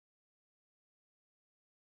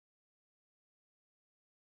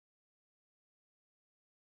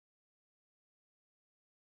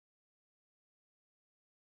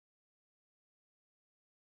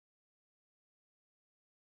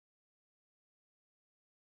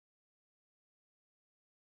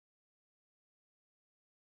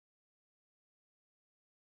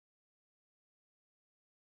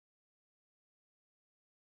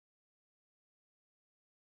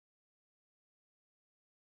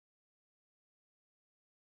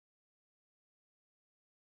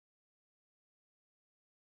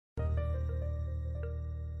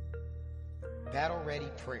Battle-ready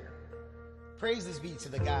prayer. Praises be to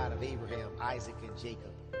the God of Abraham, Isaac, and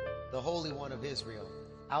Jacob, the Holy One of Israel,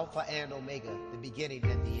 Alpha and Omega, the beginning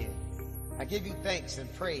and the end. I give you thanks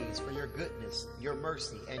and praise for your goodness, your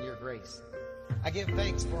mercy, and your grace. I give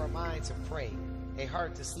thanks for a mind to pray, a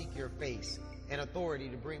heart to seek your face, and authority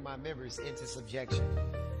to bring my members into subjection.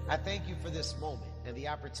 I thank you for this moment and the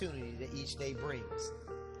opportunity that each day brings.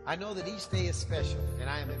 I know that each day is special, and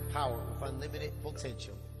I am empowered with unlimited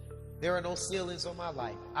potential. There are no ceilings on my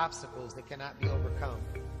life, obstacles that cannot be overcome,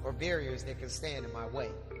 or barriers that can stand in my way.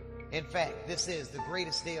 In fact, this is the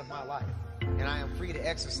greatest day of my life, and I am free to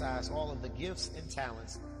exercise all of the gifts and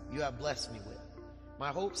talents you have blessed me with. My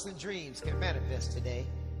hopes and dreams can manifest today,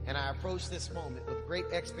 and I approach this moment with great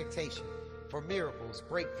expectation for miracles,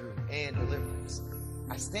 breakthrough, and deliverance.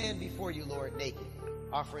 I stand before you, Lord, naked,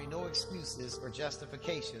 offering no excuses or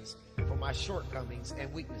justifications for my shortcomings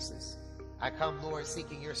and weaknesses. I come, Lord,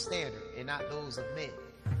 seeking your standard and not those of men.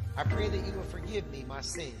 I pray that you will forgive me my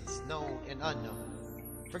sins, known and unknown.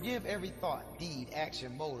 Forgive every thought, deed,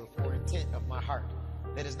 action, motive, or intent of my heart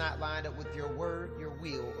that is not lined up with your word, your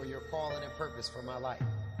will, or your calling and purpose for my life.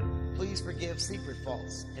 Please forgive secret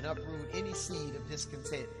faults and uproot any seed of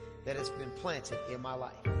discontent that has been planted in my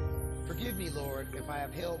life. Forgive me, Lord, if I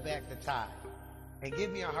have held back the tide, and give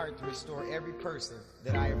me a heart to restore every person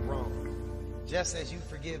that I have wronged. Just as you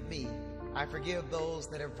forgive me, I forgive those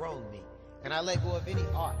that have wronged me, and I let go of any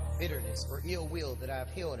aught, bitterness, or ill will that I have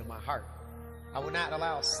held in my heart. I will not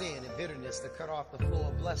allow sin and bitterness to cut off the flow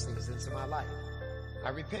of blessings into my life.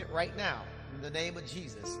 I repent right now in the name of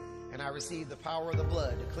Jesus, and I receive the power of the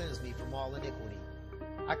blood to cleanse me from all iniquity.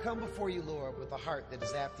 I come before you, Lord, with a heart that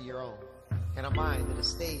is after your own, and a mind that is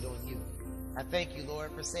stayed on you. I thank you,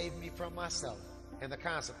 Lord, for saving me from myself and the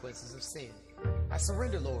consequences of sin. I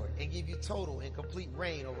surrender, Lord, and give you total and complete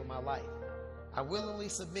reign over my life. I willingly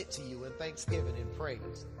submit to you in thanksgiving and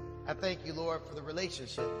praise. I thank you, Lord, for the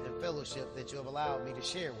relationship and fellowship that you have allowed me to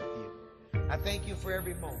share with you. I thank you for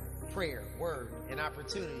every moment, prayer, word, and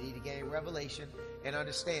opportunity to gain revelation and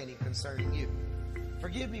understanding concerning you.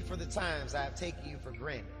 Forgive me for the times I have taken you for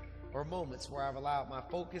granted, or moments where I've allowed my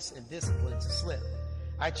focus and discipline to slip.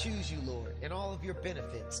 I choose you, Lord, in all of your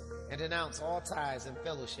benefits, and denounce all ties and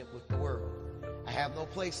fellowship with the world. I have no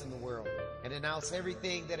place in the world, and denounce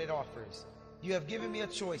everything that it offers. You have given me a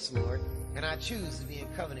choice, Lord, and I choose to be in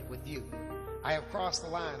covenant with you. I have crossed the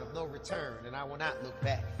line of no return, and I will not look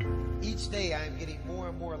back. Each day I am getting more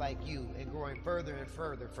and more like you and growing further and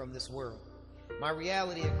further from this world. My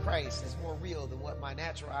reality in Christ is more real than what my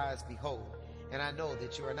natural eyes behold, and I know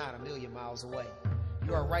that you are not a million miles away.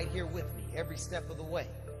 You are right here with me every step of the way.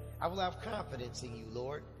 I will have confidence in you,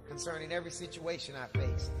 Lord, concerning every situation I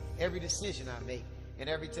face, every decision I make, and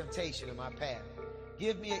every temptation in my path.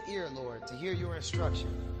 Give me an ear, Lord, to hear your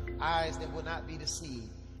instruction, eyes that will not be deceived,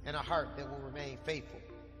 and a heart that will remain faithful.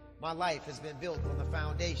 My life has been built on the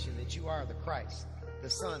foundation that you are the Christ, the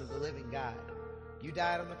Son of the living God. You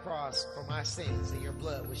died on the cross for my sins, and your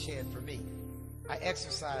blood was shed for me. I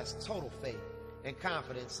exercise total faith and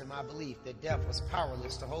confidence in my belief that death was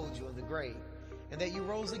powerless to hold you in the grave, and that you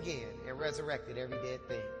rose again and resurrected every dead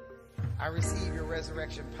thing. I receive your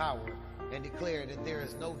resurrection power and declare that there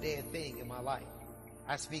is no dead thing in my life.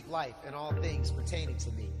 I speak life in all things pertaining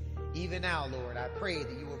to me. Even now, Lord, I pray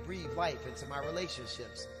that you will breathe life into my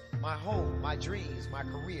relationships, my home, my dreams, my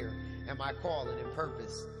career, and my calling and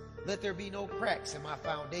purpose. Let there be no cracks in my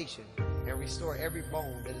foundation, and restore every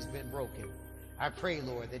bone that has been broken. I pray,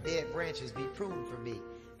 Lord, that dead branches be pruned for me,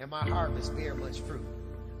 and my harvest bear much fruit.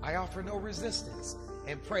 I offer no resistance,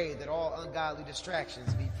 and pray that all ungodly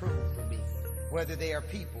distractions be pruned from me, whether they are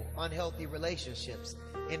people, unhealthy relationships,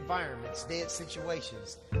 environments, dead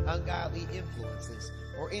situations, ungodly influences,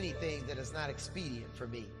 or anything that is not expedient for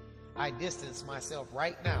me. I distance myself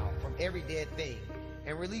right now from every dead thing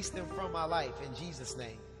and release them from my life in Jesus'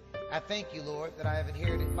 name. I thank you, Lord, that I have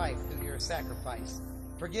inherited life through your sacrifice,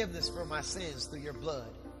 forgiveness for my sins through your blood,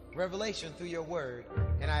 revelation through your word,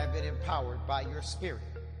 and I have been empowered by your spirit.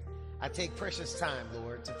 I take precious time,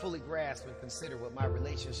 Lord, to fully grasp and consider what my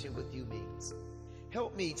relationship with you means.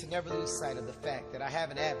 Help me to never lose sight of the fact that I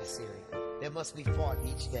have an adversary that must be fought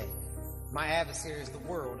each day. My adversary is the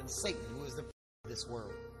world, and Satan, who is the prince of this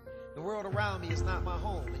world. The world around me is not my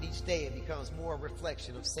home, and each day it becomes more a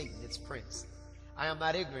reflection of Satan, its prince. I am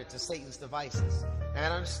not ignorant to Satan's devices, and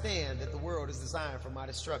I understand that the world is designed for my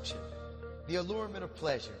destruction. The allurement of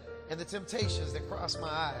pleasure and the temptations that cross my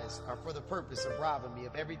eyes are for the purpose of robbing me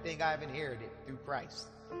of everything I have inherited through Christ.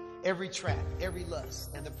 Every trap, every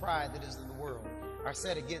lust, and the pride that is in the world are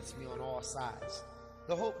set against me on all sides.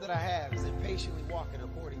 The hope that I have is in patiently walking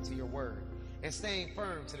according to your word and staying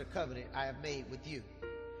firm to the covenant I have made with you.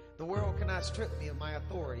 The world cannot strip me of my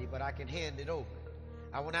authority, but I can hand it over.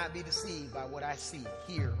 I will not be deceived by what I see,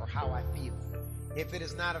 hear, or how I feel. If it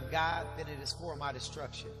is not of God, then it is for my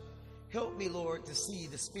destruction. Help me, Lord, to see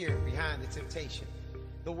the spirit behind the temptation.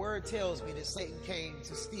 The word tells me that Satan came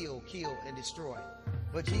to steal, kill, and destroy.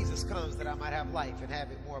 But Jesus comes that I might have life and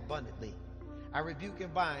have it more abundantly. I rebuke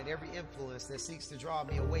and bind every influence that seeks to draw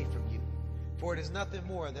me away from you. For it is nothing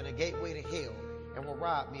more than a gateway to hell and will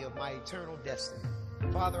rob me of my eternal destiny.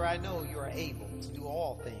 Father, I know you are able to do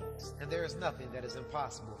all things, and there is nothing that is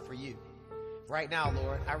impossible for you. Right now,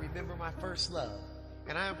 Lord, I remember my first love,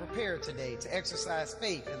 and I am prepared today to exercise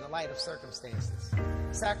faith in the light of circumstances.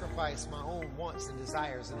 Sacrifice my own wants and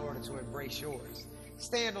desires in order to embrace yours.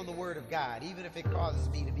 Stand on the word of God, even if it causes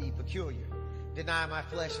me to be peculiar. Deny my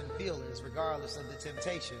flesh and feelings regardless of the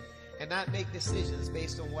temptation, and not make decisions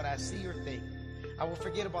based on what I see or think. I will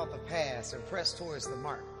forget about the past and press towards the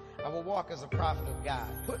mark. I will walk as a prophet of God,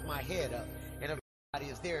 put my head up, and if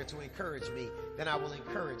somebody is there to encourage me, then I will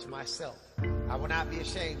encourage myself. I will not be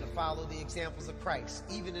ashamed to follow the examples of Christ,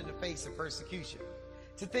 even in the face of persecution.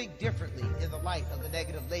 To think differently in the light of the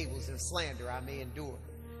negative labels and slander I may endure.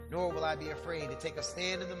 Nor will I be afraid to take a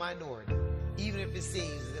stand in the minority, even if it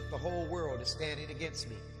seems as if the whole world is standing against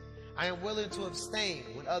me. I am willing to abstain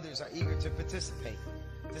when others are eager to participate,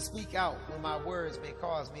 to speak out when my words may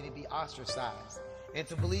cause me to be ostracized, and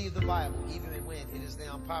to believe the Bible even when it is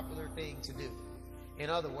the unpopular thing to do. In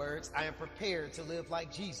other words, I am prepared to live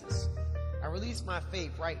like Jesus. I release my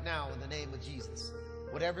faith right now in the name of Jesus.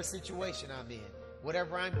 Whatever situation I'm in,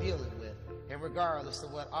 whatever I'm dealing with, and regardless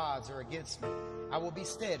of what odds are against me, I will be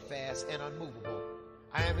steadfast and unmovable.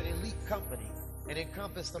 I am an elite company and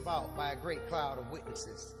encompassed about by a great cloud of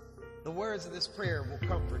witnesses. The words of this prayer will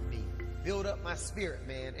comfort me, build up my spirit,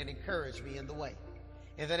 man, and encourage me in the way.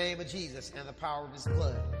 In the name of Jesus and the power of his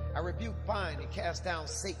blood, I rebuke, bind, and cast down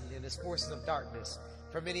Satan and his forces of darkness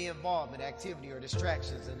from any involvement, activity, or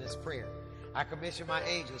distractions in this prayer. I commission my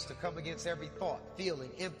angels to come against every thought, feeling,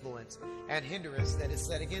 influence, and hindrance that is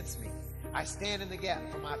set against me. I stand in the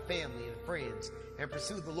gap for my family and friends and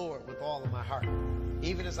pursue the Lord with all of my heart.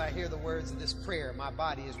 Even as I hear the words of this prayer, my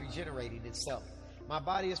body is regenerating itself. My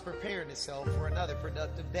body is preparing itself for another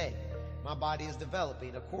productive day. My body is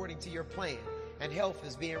developing according to your plan, and health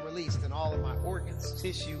is being released in all of my organs,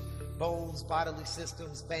 tissue, bones, bodily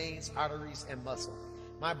systems, veins, arteries, and muscle.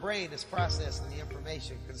 My brain is processing the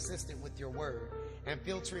information consistent with your word and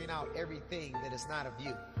filtering out everything that is not of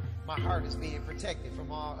you. My heart is being protected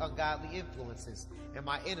from all ungodly influences, and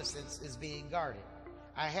my innocence is being guarded.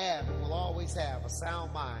 I have and will always have a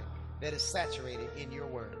sound mind that is saturated in your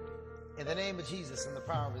word. In the name of Jesus and the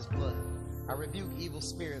power of his blood, I rebuke evil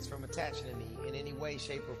spirits from attaching to me in any way,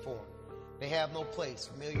 shape, or form. They have no place,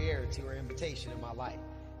 familiarity, or invitation in my life.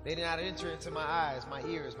 They do not enter into my eyes, my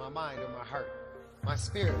ears, my mind, or my heart. My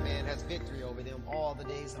spirit man has victory over them all the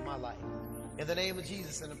days of my life. In the name of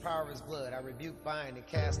Jesus and the power of his blood, I rebuke, bind, and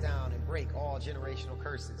cast down and break all generational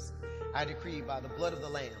curses. I decree by the blood of the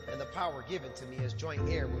Lamb and the power given to me as joint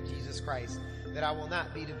heir with Jesus Christ that I will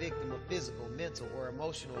not be the victim of physical, mental, or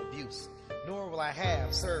emotional abuse, nor will I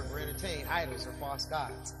have, serve, or entertain idols or false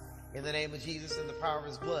gods. In the name of Jesus and the power of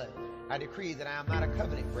his blood, I decree that I am not a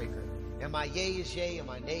covenant breaker, and my yea is yea and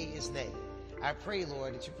my nay is nay. I pray,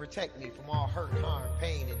 Lord, that you protect me from all hurt, harm,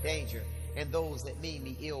 pain, and danger, and those that mean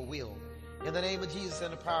me ill will. In the name of Jesus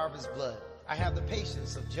and the power of his blood, I have the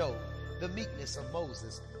patience of Job, the meekness of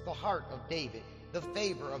Moses, the heart of David, the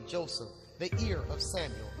favor of Joseph, the ear of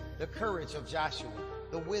Samuel, the courage of Joshua,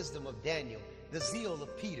 the wisdom of Daniel, the zeal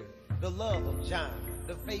of Peter, the love of John,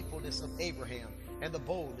 the faithfulness of Abraham, and the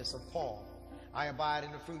boldness of Paul. I abide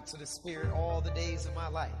in the fruits of the Spirit all the days of my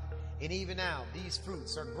life, and even now these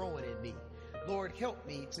fruits are growing in me. Lord, help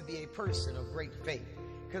me to be a person of great faith,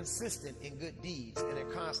 consistent in good deeds, and a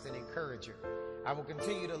constant encourager. I will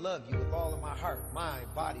continue to love you with all of my heart, mind,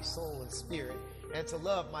 body, soul, and spirit, and to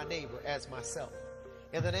love my neighbor as myself.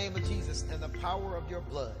 In the name of Jesus and the power of your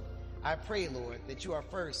blood, I pray, Lord, that you are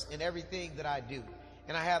first in everything that I do,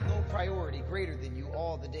 and I have no priority greater than you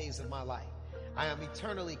all the days of my life. I am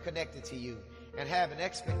eternally connected to you and have an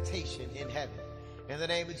expectation in heaven. In the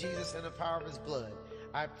name of Jesus and the power of his blood,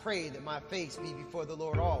 I pray that my face be before the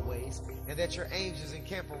Lord always, and that your angels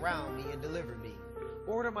encamp around me and deliver me.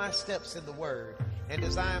 Order my steps in the word, and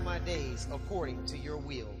design my days according to your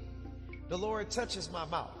will. The Lord touches my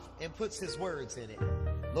mouth and puts his words in it.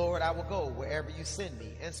 Lord, I will go wherever you send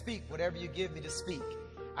me and speak whatever you give me to speak.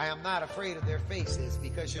 I am not afraid of their faces,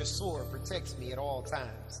 because your sword protects me at all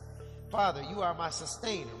times. Father, you are my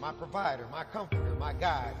sustainer, my provider, my comforter, my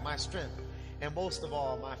guide, my strength, and most of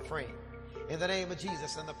all, my friend. In the name of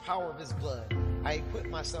Jesus and the power of his blood, I equip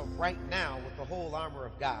myself right now with the whole armor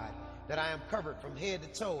of God, that I am covered from head to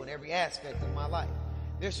toe in every aspect of my life.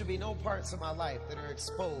 There should be no parts of my life that are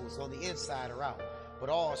exposed on the inside or out, but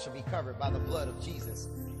all should be covered by the blood of Jesus.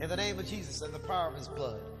 In the name of Jesus and the power of his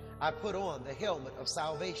blood, I put on the helmet of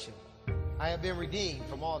salvation. I have been redeemed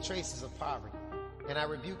from all traces of poverty, and I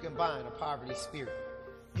rebuke and bind a poverty spirit.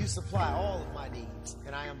 You supply all of my needs,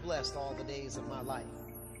 and I am blessed all the days of my life.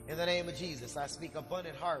 In the name of Jesus, I speak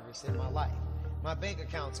abundant harvest in my life. My bank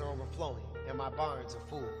accounts are overflowing, and my barns are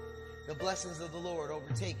full. The blessings of the Lord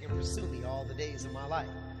overtake and pursue me all the days of my life.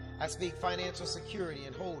 I speak financial security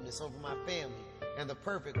and wholeness over my family and the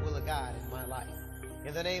perfect will of God in my life.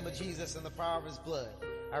 In the name of Jesus and the power of his blood,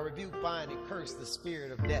 I rebuke, bind, and curse the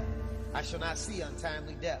spirit of death. I shall not see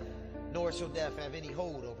untimely death, nor shall death have any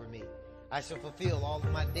hold over me. I shall fulfill all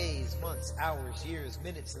of my days, months, hours, years,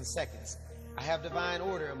 minutes, and seconds. I have divine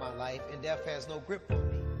order in my life, and death has no grip on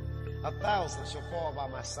me. 1,000 shall fall by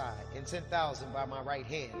my side, and 10,000 by my right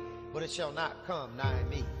hand, but it shall not come nigh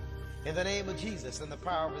me. In the name of Jesus and the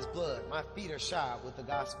power of his blood, my feet are shod with the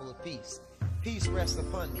gospel of peace. Peace rests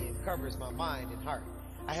upon me and covers my mind and heart.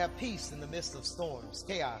 I have peace in the midst of storms,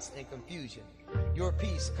 chaos, and confusion. Your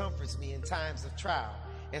peace comforts me in times of trial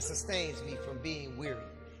and sustains me from being weary.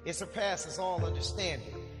 It surpasses all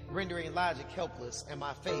understanding, rendering logic helpless, and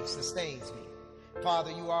my faith sustains me.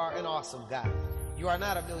 Father, you are an awesome God. You are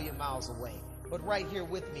not a million miles away, but right here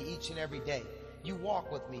with me each and every day. You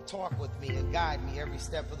walk with me, talk with me, and guide me every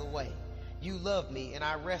step of the way. You love me, and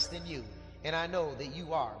I rest in you, and I know that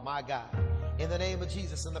you are my God. In the name of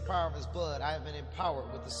Jesus and the power of his blood, I have been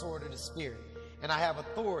empowered with the sword of the Spirit, and I have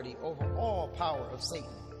authority over all power of Satan.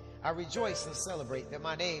 I rejoice and celebrate that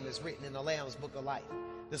my name is written in the Lamb's book of life.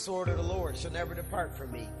 The sword of the Lord shall never depart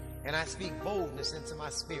from me, and I speak boldness into my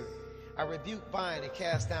spirit. I rebuke, bind, and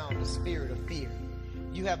cast down the spirit of fear.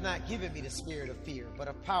 You have not given me the spirit of fear, but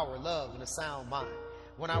of power, love, and a sound mind.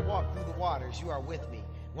 When I walk through the waters, you are with me.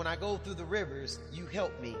 When I go through the rivers, you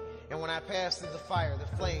help me. And when I pass through the fire,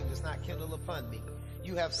 the flame does not kindle upon me.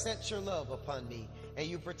 You have set your love upon me, and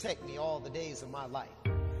you protect me all the days of my life.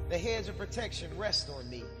 The hedge of protection rests on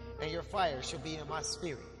me, and your fire shall be in my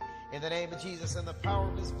spirit. In the name of Jesus and the power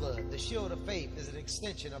of his blood, the shield of faith is an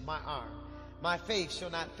extension of my arm. My faith shall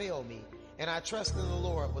not fail me, and I trust in the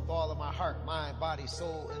Lord with all of my heart, mind, body,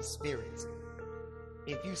 soul, and spirit.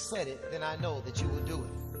 If you said it, then I know that you will do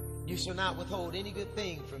it. You shall not withhold any good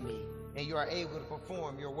thing from me, and you are able to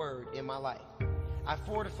perform your word in my life. I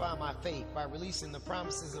fortify my faith by releasing the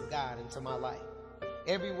promises of God into my life.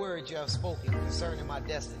 Every word you have spoken concerning my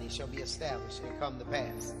destiny shall be established and come to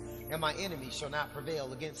pass, and my enemies shall not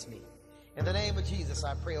prevail against me. In the name of Jesus,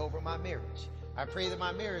 I pray over my marriage. I pray that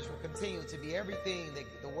my marriage will continue to be everything that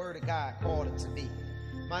the word of God called it to be.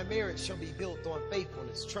 My marriage shall be built on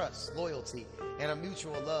faithfulness, trust, loyalty, and a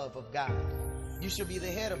mutual love of God. You shall be the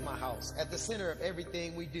head of my house, at the center of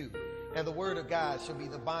everything we do, and the word of God shall be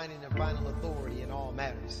the binding and final authority in all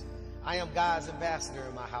matters. I am God's ambassador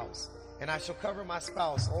in my house, and I shall cover my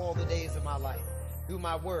spouse all the days of my life, through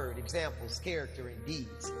my word, examples, character, and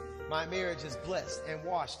deeds. My marriage is blessed and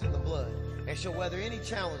washed in the blood, and shall weather any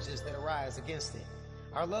challenges that arise against it.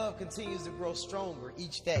 Our love continues to grow stronger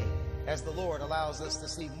each day, as the Lord allows us to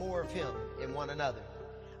see more of him in one another.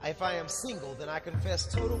 If I am single, then I confess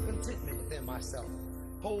total contentment within myself,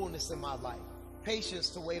 wholeness in my life, patience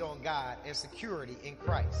to wait on God, and security in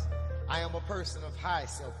Christ. I am a person of high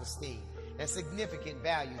self-esteem and significant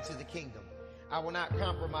value to the kingdom. I will not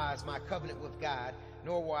compromise my covenant with God,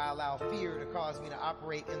 nor will I allow fear to cause me to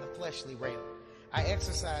operate in the fleshly realm. I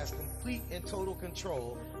exercise complete and total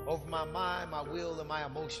control over my mind, my will, and my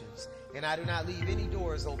emotions, and I do not leave any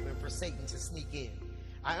doors open for Satan to sneak in.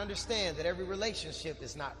 I understand that every relationship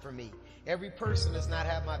is not for me. Every person does not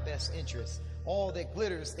have my best interests. All that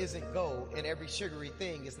glitters isn't gold, and every sugary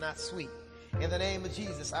thing is not sweet. In the name of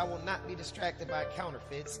Jesus, I will not be distracted by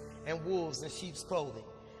counterfeits and wolves in sheep's clothing.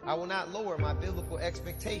 I will not lower my biblical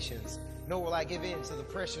expectations, nor will I give in to the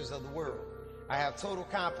pressures of the world. I have total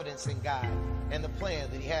confidence in God and the plan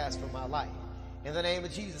that he has for my life. In the name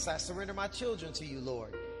of Jesus, I surrender my children to you,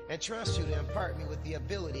 Lord, and trust you to impart me with the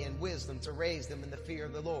ability and wisdom to raise them in the fear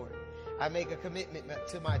of the Lord. I make a commitment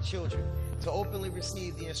to my children to openly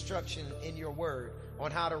receive the instruction in your word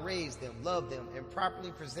on how to raise them, love them, and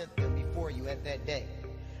properly present them before you at that day.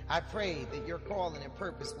 I pray that your calling and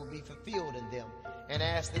purpose will be fulfilled in them, and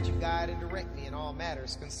ask that you guide and direct me in all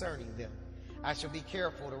matters concerning them. I shall be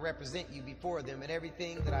careful to represent you before them in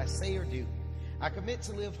everything that I say or do. I commit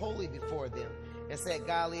to live holy before them and set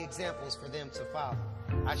godly examples for them to follow.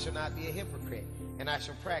 I shall not be a hypocrite, and I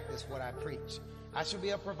shall practice what I preach. I shall be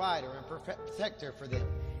a provider and protector for them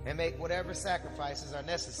and make whatever sacrifices are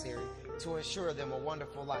necessary to ensure them a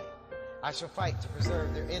wonderful life. I shall fight to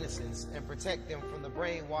preserve their innocence and protect them from the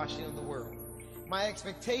brainwashing of the world. My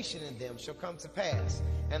expectation in them shall come to pass,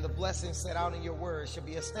 and the blessings set out in your word shall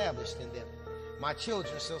be established in them. My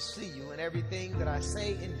children shall see you in everything that I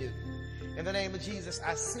say and do. In the name of Jesus,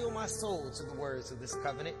 I seal my soul to the words of this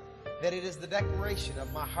covenant, that it is the declaration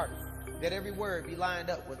of my heart, that every word be lined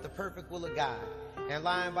up with the perfect will of God, and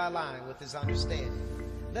line by line with his understanding.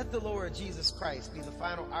 Let the Lord Jesus Christ be the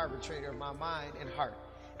final arbitrator of my mind and heart,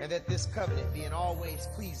 and that this covenant be in all ways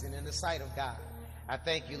pleasing in the sight of God. I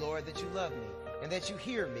thank you, Lord, that you love me and that you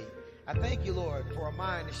hear me. I thank you, Lord, for a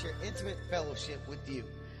mind to share intimate fellowship with you.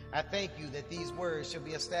 I thank you that these words shall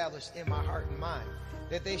be established in my heart and mind,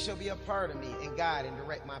 that they shall be a part of me and guide and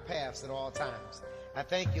direct my paths at all times. I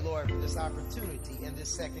thank you, Lord, for this opportunity and this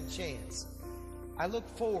second chance. I look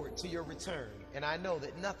forward to your return, and I know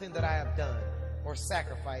that nothing that I have done or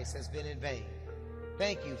sacrificed has been in vain.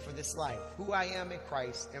 Thank you for this life, who I am in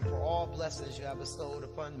Christ, and for all blessings you have bestowed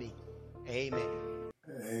upon me. Amen.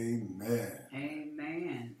 Amen.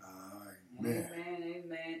 Amen. Amen. Amen.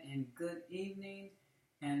 Amen. And good evening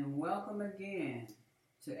and welcome again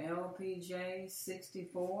to LPJ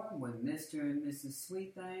 64 with Mr. and Mrs.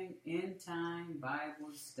 Sweet Thing End Time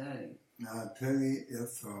Bible Study. I tell you,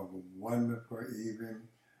 it's a wonderful evening.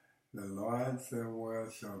 The Lord said, well,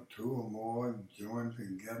 shall two or more join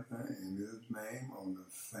together in his name on the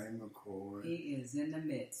same accord? He is in the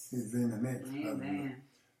midst. He's in the midst. Amen.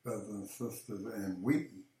 Brothers and sisters, and we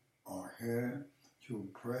are here to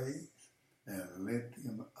praise and lift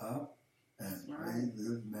him up and praise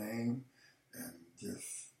his name and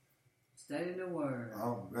just study the word.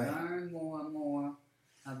 All right. Learn more and more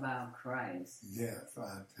about Christ. Yes,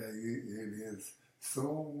 I tell you, it is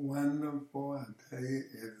so wonderful. I tell you,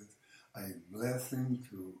 it is a blessing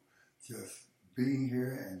to just be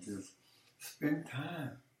here and just spend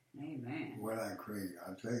time. Amen. What I create.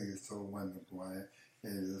 I tell you, it's so wonderful. It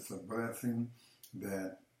is a blessing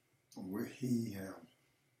that he has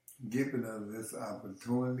given us this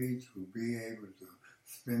opportunity to be able to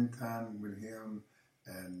spend time with him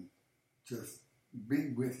and just be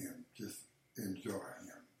with him, just enjoy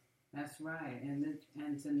him. That's right.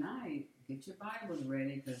 And tonight, get your Bibles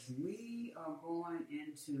ready because we are going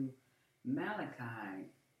into Malachi,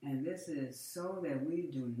 and this is so that we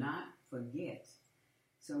do not forget.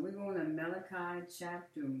 So we're going to Malachi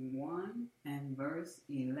chapter 1 and verse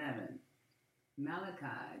 11.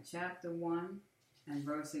 Malachi chapter 1 and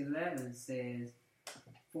verse 11 says,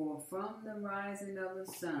 for from the rising of the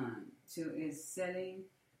sun to its setting,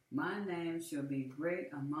 my name shall be great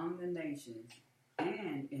among the nations,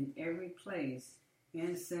 and in every place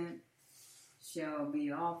incense shall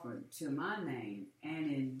be offered to my name,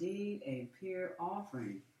 and indeed a pure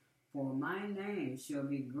offering. For my name shall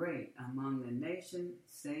be great among the nations,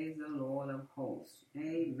 says the Lord of hosts.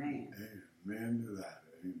 Amen. Amen to that.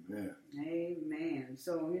 Amen. Amen.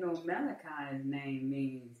 So, Malachi's name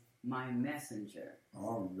means my messenger.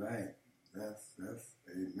 All right. That's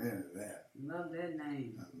amen to that. Love that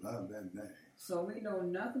name. I love that name. So we know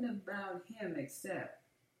nothing about him except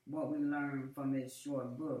what we learn from his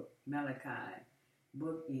short book, Malachi.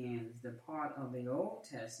 Book ends the part of the Old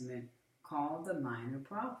Testament called the Minor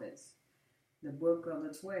Prophets, the book of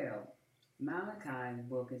the 12. Malachi's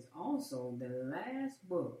book is also the last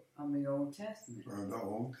book of the Old Testament. Of the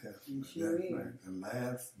Old Testament. Sure That's is. right. The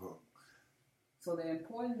last book. So the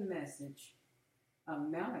important message of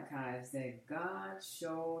Malachi is that God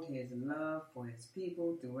showed his love for his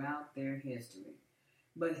people throughout their history.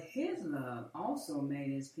 But his love also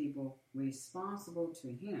made his people responsible to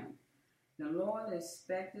him. The Lord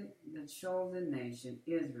expected the chosen nation,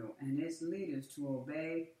 Israel, and its leaders to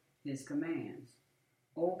obey his commands.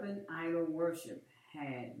 Open idol worship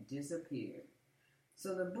had disappeared.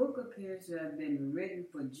 So the book appears to have been written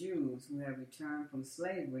for Jews who have returned from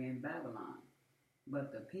slavery in Babylon.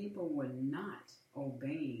 But the people were not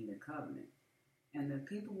obeying the covenant. And the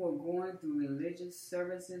people were going through religious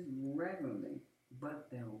services regularly, but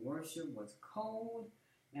their worship was cold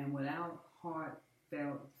and without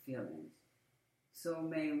heartfelt feelings. So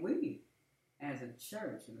may we, as a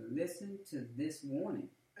church, listen to this warning.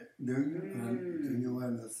 Do you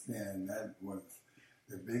understand that was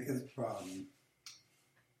the biggest problem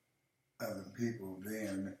of the people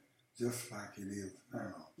then, just like it is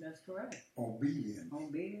now? That's correct. Obedience.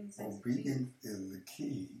 Obedience is the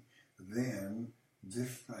key. Then,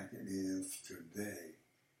 just like it is today,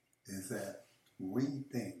 is that we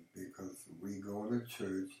think because we go to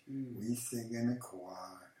church, we sing in the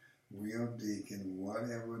choir, we are deacon,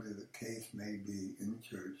 whatever the case may be in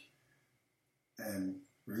church, and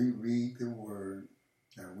we read the word,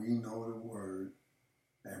 and we know the word,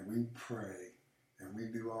 and we pray, and we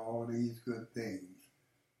do all these good things,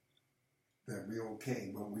 that we're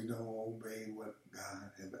okay, but we don't obey what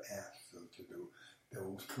God has asked us to do.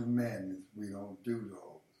 Those commandments, we don't do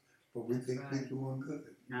those. But we think we're doing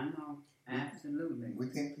good. I know, absolutely. We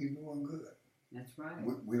think we're doing good. That's right.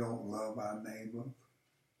 We don't love our neighbor.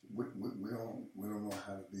 We don't know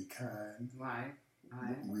how to be kind. Right.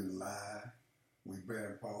 We lie. We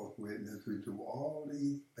bear false witness. We do all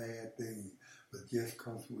these bad things. But just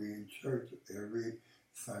because we're in church every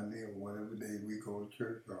Sunday or whatever day we go to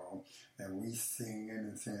church on, and we singing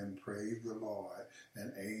and saying, praise the Lord,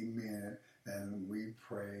 and amen, and we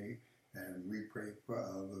pray for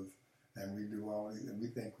others, and we do all these, and we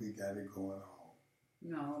think we got it going on.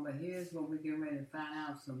 No, but here's what we're getting ready to find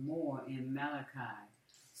out some more in Malachi.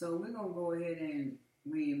 So we're going to go ahead and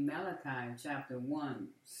read Malachi chapter 1,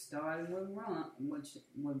 starting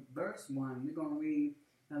with verse 1. We're going to read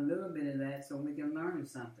a little bit of that so we can learn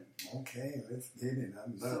something. Okay, let's get it. I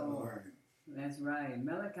love learning. That's right.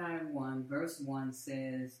 Malachi 1, verse 1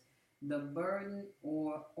 says, the burden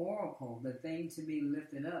or oracle, the thing to be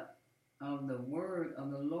lifted up, of the word of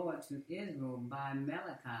the Lord to Israel by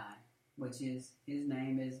Malachi, which is, his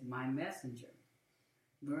name is my messenger.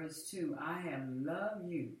 Verse 2, I have loved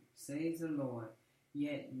you, says the Lord,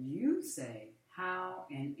 yet you say, how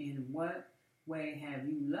and in what way have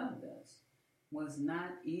you loved us? Was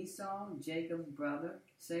not Esau Jacob's brother,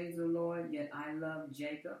 says the Lord, yet I love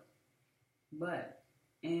Jacob? But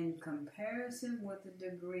in comparison with the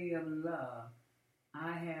degree of love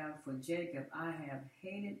I have for Jacob, I have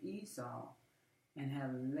hated Esau and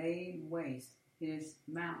have laid waste his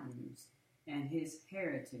mountains, and his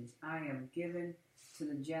heritage I have given to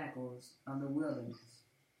the jackals of the wilderness.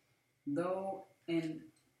 Though Edom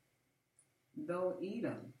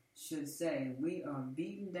should say, we are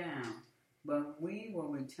beaten down, but we will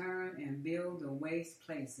return and build the waste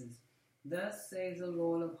places. Thus says the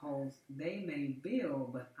Lord of hosts, they may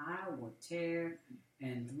build, but I will tear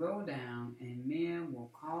and throw down, and men will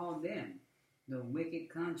call them the wicked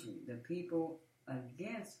country, the people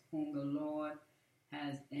against whom the Lord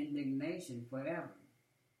has indignation forever.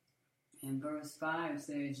 And verse 5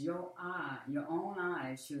 says, your own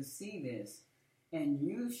eyes shall see this, and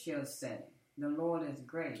you shall say, the Lord is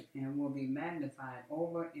great, and will be magnified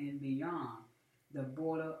over and beyond the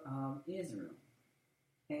border of Israel.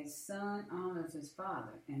 A son honors his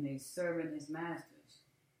father, and a servant his master.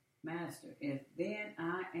 If then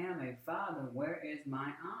I am a father, where is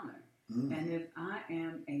my honor? And if I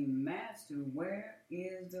am a master, where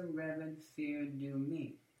is the reverent fear due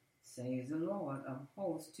me? Says the Lord of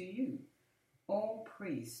hosts to you, O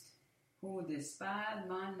priest, who despise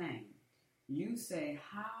my name. You say,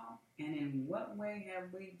 how and in what way have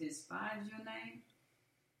we despised your name?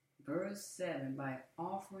 Verse 7, by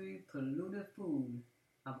offering polluted food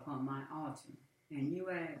upon my altar. And you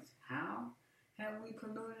ask, how have we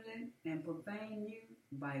polluted it and profaned you?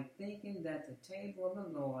 By thinking that the table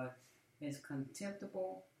of the Lord is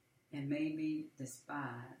contemptible and may be despised.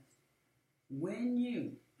 When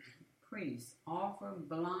you, priests, offer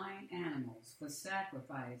blind animals for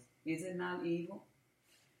sacrifice, is it not evil?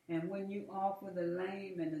 And when you offer the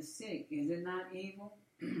lame and the sick, is it not evil?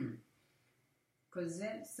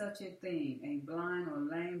 Present such a thing, a blind or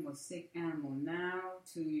lame or sick animal, now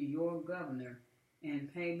to your governor in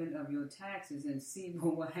payment of your taxes, and see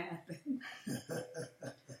what will happen.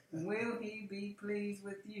 Will he be pleased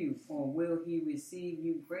with you, or will he receive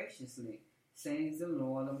you graciously, says the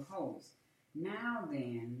Lord of hosts. Now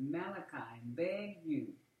then, Malachi, beg you,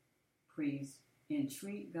 priests,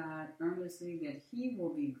 entreat God earnestly that he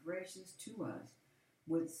will be gracious to us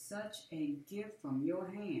with such a gift from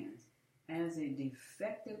your hands. As a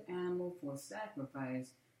defective animal for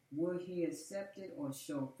sacrifice, will he accept it or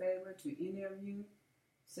show favor to any of you?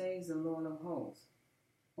 Says the Lord of hosts.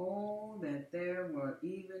 Oh, that there were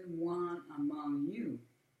even one among you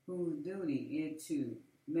whose duty it to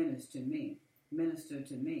minister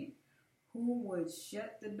to me, who would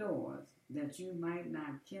shut the doors that you might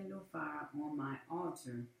not kindle fire on my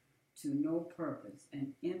altar to no purpose,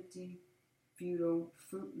 an empty, futile,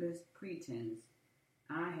 fruitless pretense.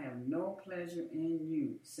 I have no pleasure in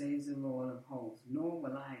you, says the Lord of hosts, nor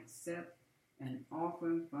will I accept an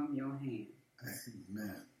offering from your hand.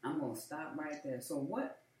 Amen. I'm going to stop right there. So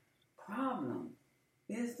what problem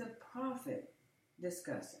is the prophet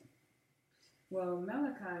discussing? Well,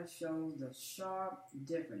 Malachi shows the sharp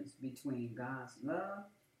difference between God's love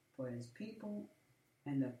for his people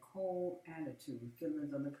and the cold attitude,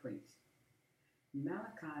 feelings of the priest.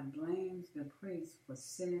 Malachi blames the priest for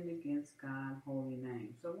sinning against God's holy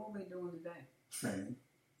name. So what are we doing today? same,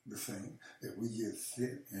 the same. If we just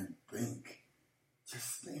sit and think,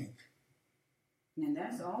 just think. And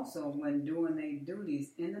that's also when doing their duties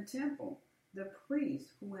in the temple. The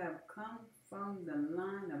priests who have come from the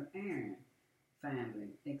line of Aaron family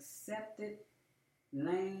accepted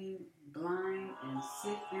lame, blind, and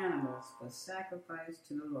sick animals for sacrifice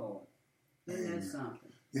to the Lord. Isn't that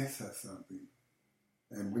something? Yes, that's something.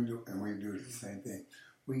 And we do the same thing.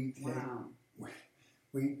 We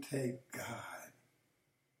take God.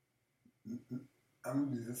 I'm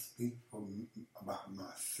going to just speak about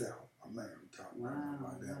myself. I'm not going to talk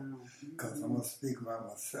about that. Because I'm going to speak about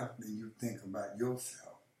myself, then you think about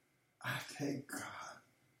yourself. I take God,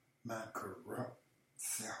 my corrupt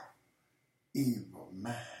self, evil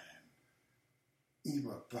mind,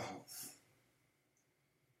 evil thoughts,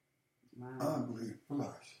 ugly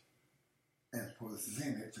flesh, and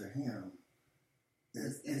present it to Him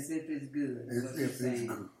as if it's good. As if it's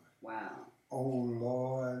good. Wow. Oh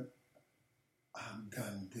Lord, I've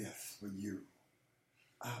done this for you.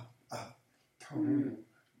 I've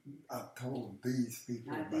told these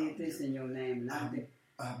people I did this in your name.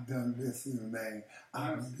 I've done this in your name.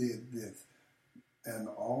 I did this. And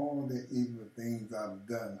all the evil things I've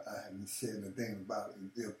done, I haven't said a thing about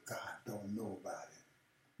it if God don't know about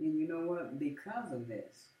it. And you know what? Because of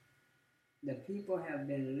this, the people have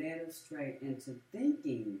been led astray into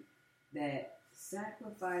thinking that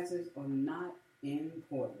sacrifices are not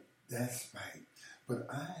important. That's right. But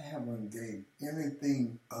I haven't gave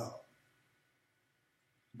anything up.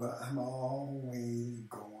 But I'm always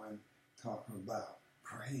talking about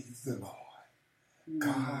praise the Lord.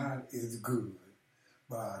 God is good.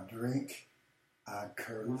 But I drink, I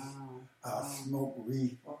curse, I smoke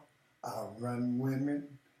reefer, I run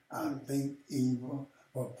women, I think evil,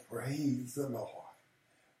 but praise the Lord.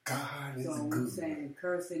 God is good. So saying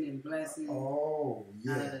cursing and blessing are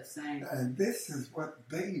the same. And this is what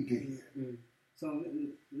they did. Mm-hmm. So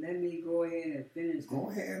let me go ahead and finish. Go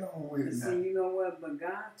ahead on with it now. See, you know what? But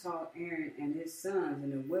God taught Aaron and his sons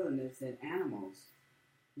in the wilderness that animals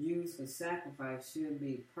used for sacrifice should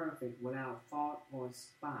be perfect without fault or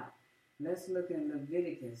spot. Let's look in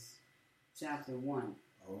Leviticus chapter 1.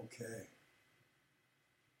 Okay.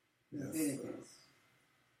 Leviticus. Yes,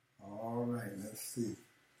 all right, let's see.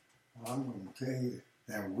 I'm going to tell you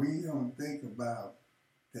that we don't think about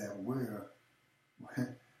that we're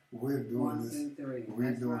doing 1 this. through 3.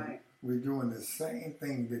 We're doing the same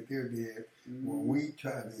thing that they did when we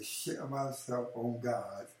try to shove ourselves on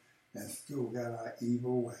God and still got our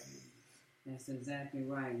evil ways. That's exactly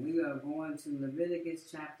right. We are going to Leviticus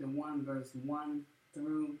chapter 1, verse 1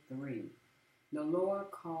 through 3. The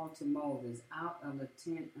Lord called to Moses out of the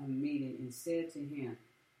tent of meeting and said to him,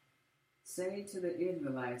 "Say to the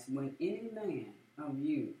Israelites, when any man of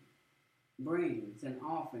you brings an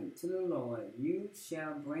offering to the Lord, you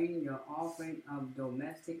shall bring your offering of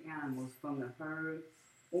domestic animals from the herd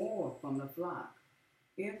or from the flock.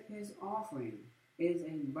 If his offering is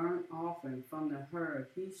a burnt offering from the herd,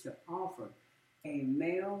 he shall offer a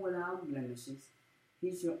male without blemishes.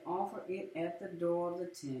 He shall offer it at the door of the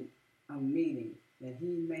tent of meeting, that he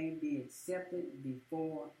may be accepted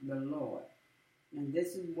before the Lord." And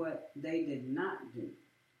this is what they did not do.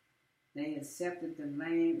 They accepted the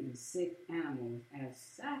lame and sick animals as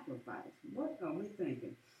sacrifice. What are we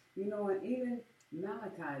thinking? You know, and even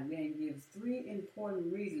Malachi then gives 3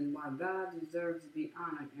 important reasons why God deserves to be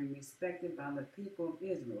honored and respected by the people of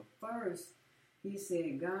Israel. First, he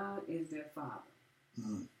said God is their father.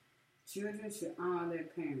 Children should honor their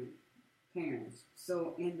parents.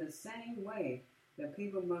 So in the same way, the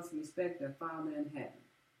people must respect their Father in heaven.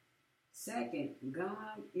 Second,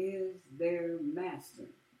 God is their master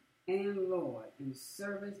and Lord, and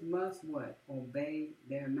servants must what? Obey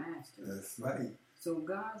their master. That's right. So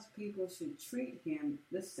God's people should treat him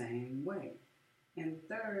the same way. And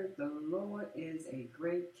third, the Lord is a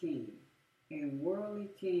great king. A worldly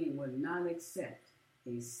king would not accept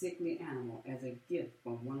a sickly animal as a gift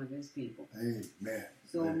from one of his people. Amen.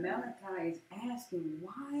 So Malachi is asking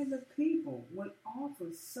why the people would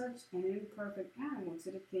offer such an imperfect animal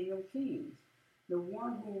to the King of Kings, the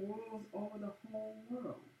one who rules over the whole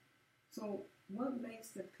world. So what makes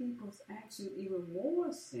the people's action even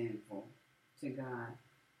more sinful to God?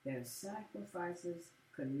 Their sacrifices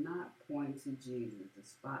could not point to Jesus, the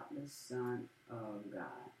spotless Son of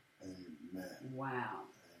God. Amen. Wow.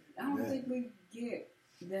 I don't think we get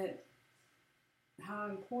that, how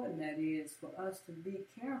important that is for us to be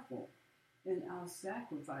careful in our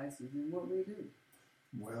sacrifices and what we do.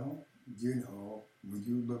 Well, you know, when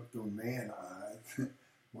you look through man's eyes,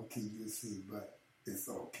 what can you see but it's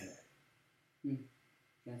okay?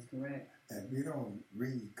 That's correct. If you don't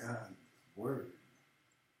read God's word,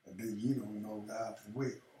 then you don't know God's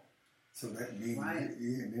will. So that means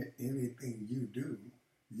anything you do,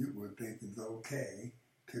 you would think it's okay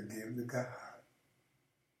to give to God.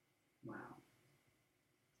 Wow.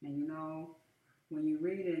 And you know, when you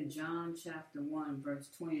read in John chapter 1, verse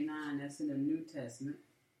 29, that's in the New Testament.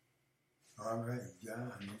 All right,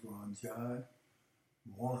 John. We're on John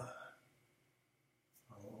 1.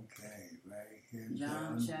 Okay, right here.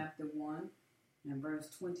 John chapter 1 and verse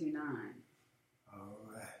 29. All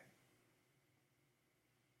right.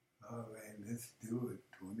 All right, let's do it.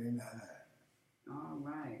 29. All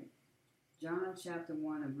right. John chapter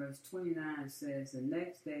 1 and verse 29 says, the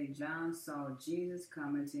next day John saw Jesus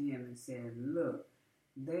coming to him and said, look,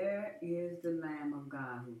 there is the Lamb of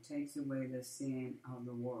God who takes away the sin of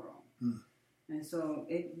the world. And so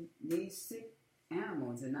these sick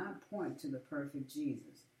animals did not point to the perfect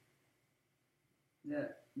Jesus.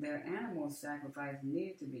 Their animal sacrifice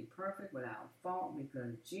needed to be perfect without fault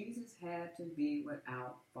because Jesus had to be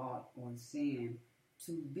without fault or sin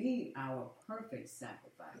to be our perfect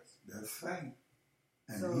sacrifice. That's right.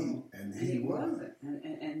 And he wasn't.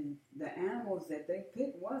 And the animals that they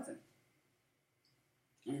picked wasn't.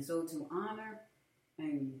 And so to honor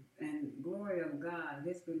and glory of God,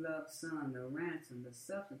 his beloved Son, the ransom, the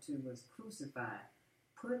substitute, was crucified,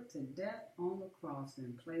 put to death on the cross,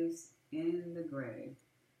 and placed in the grave,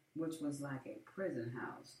 which was like a prison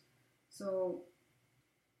house. So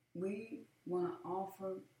we want to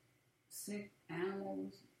offer sick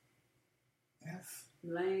animals, yes,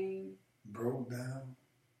 lame, broke down,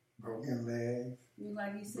 broken legs.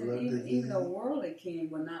 Like he said, even a worldly king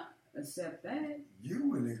will not accept that. You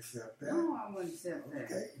wouldn't accept that. No, I wouldn't accept that.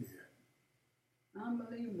 Okay, dear.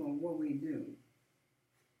 Unbelievable what we do.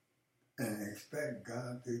 And expect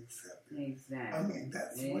God to accept it. Exactly. I mean,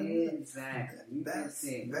 that's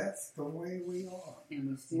that's the way we are. And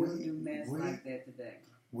we still do mess like that today.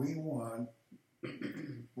 We want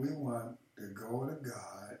to go to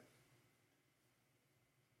God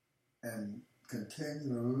and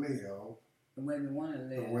continue to live the way we want to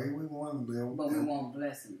live. The way we want to live. But we want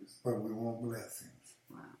blessings.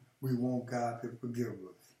 Wow. We want God to forgive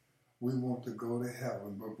us. We want to go to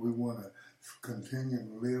heaven, but we want to continue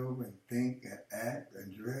to live and think and act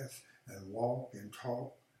and dress and walk and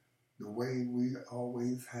talk the way we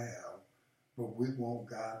always have. But we want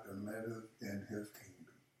God to let us in his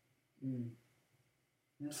kingdom.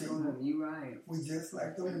 That's good. You're right. We just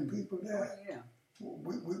like those people there. Oh, yeah.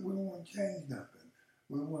 We don't want to change nothing.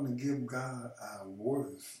 We want to give God our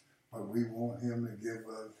worst, but we want him to give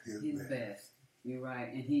us his best. You're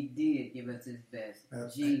right. And he did give us his best.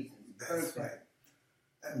 That's Jesus. That's right.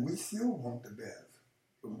 And we still want the best.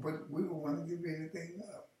 But we don't want to give anything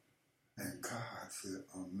up. And God said,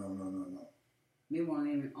 oh, no. We won't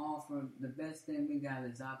even offer the best thing we got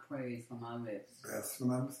is our praise from our lips. That's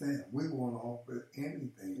what I'm saying. We won't offer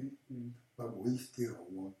anything, but we still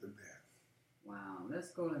want the best. Wow.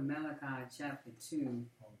 Let's go to Malachi chapter 2.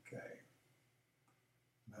 Okay.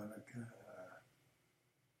 Malachi.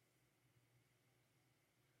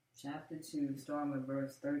 Chapter 2, starting with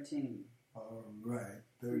verse 13. All right.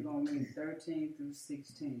 13. We're going to read 13 through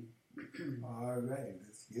 16. All right.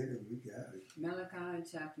 Let's get it. We got it. Malachi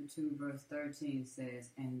chapter 2, verse 13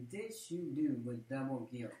 says, and this you do with double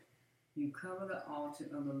guilt. You cover the altar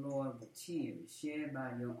of the Lord with tears shed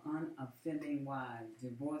by your unoffending wives,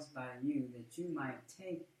 divorced by you, that you might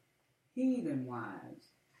take heathen wives,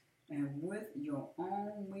 and with your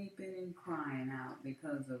own weeping and crying out,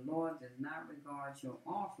 because the Lord does not regard your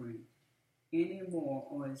offering any more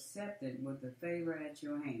or accept it with the favor at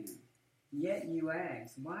your hand. Yet you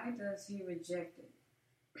ask, why does he reject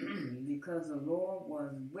it? Because the Lord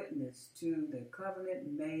was witness to the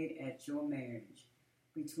covenant made at your marriage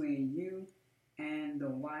between you and the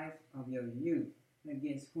wife of your youth,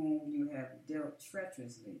 against whom you have dealt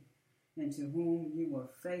treacherously, and to whom you were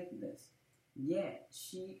faithless. Yet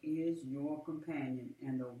she is your companion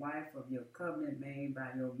and the wife of your covenant made by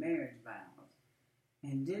your marriage vows.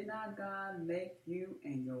 And did not God make you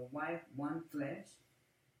and your wife one flesh?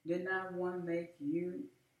 Did not one make you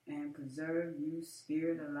and preserve you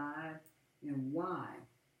spirit alive? And why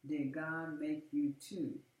did God make you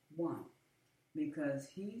two one? Because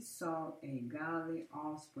he sought a godly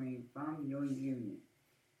offspring from your union.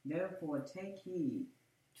 Therefore take heed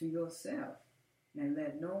to yourself, and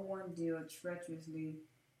let no one deal treacherously,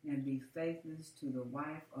 and be faithless to the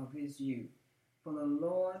wife of his youth. For the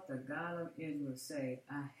Lord, the God of Israel, saith,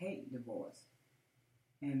 I hate divorce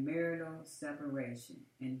and marital separation,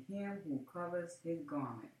 and him who covers his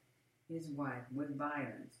garment, his wife, with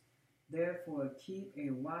violence. Therefore keep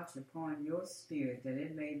a watch upon your spirit, that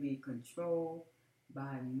it may be controlled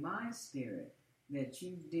by my spirit, that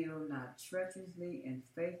you deal not treacherously and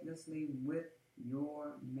faithlessly with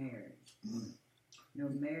your marriage. Your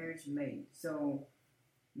marriage mate. So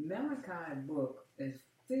Malachi book is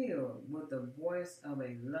filled with the voice of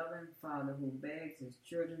a loving father who begs his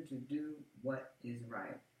children to do what is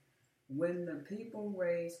right. When the people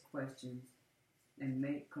raise questions and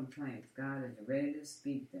make complaints, God is ready to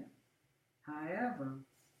speak them. However,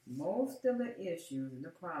 most of the issues and the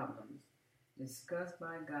problems discussed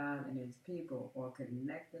by God and his people are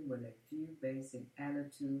connected with a few basic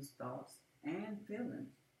attitudes, thoughts, and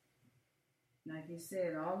feelings. Like he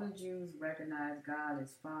said, all the Jews recognized God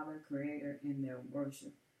as Father, Creator in their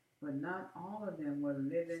worship, but not all of them were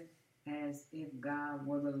living as if God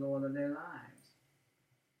were the Lord of their lives.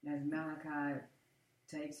 As Malachi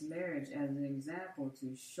takes marriage as an example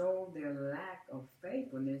to show their lack of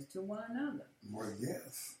faithfulness to one another. Well,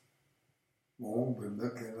 yes. Well, but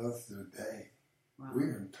look at us today. Wow. We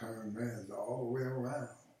can turn marriage all the way around.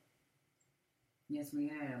 Yes, we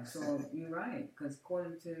have. So you're right, because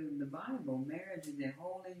according to the Bible, marriage is a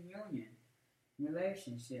holy union,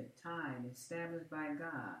 relationship, tied, established by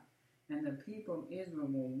God. And the people of Israel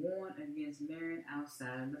were warned against marrying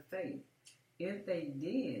outside of the faith. If they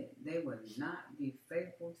did, they would not be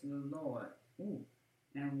faithful to the Lord,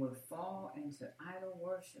 and would fall into idol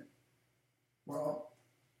worship. Well,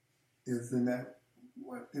 isn't that,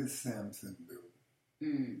 what did Samson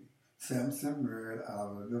do? Samson married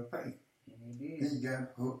out of the faith. He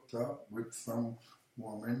got hooked up with some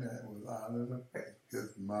woman that was out of the faith.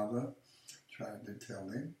 His mother tried to tell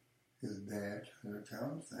him, his dad tried to tell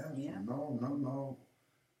him, Samson, no.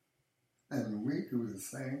 And we do the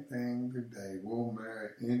same thing today. We'll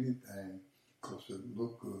marry anything because it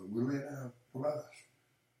look good. We let our flesh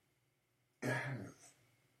guide us.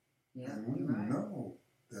 Yeah, and we right. know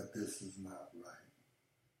that this is not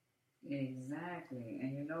right. Exactly.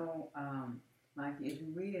 And you know, like if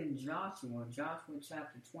you read in Joshua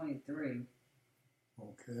chapter 23.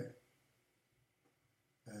 Okay.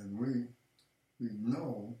 And we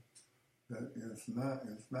know that it's not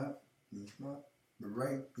the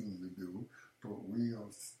right thing to do, but we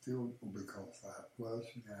are still, because our flesh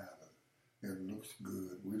got it looks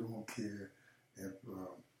good. We don't care if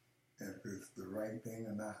it's the right thing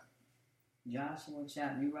or not. Joshua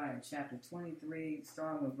chapter 23,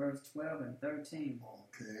 starting with verse 12 and 13.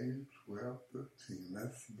 Okay, 12, 13.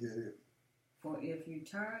 Let's get it. For if you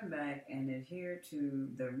turn back and adhere to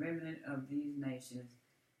the remnant of these nations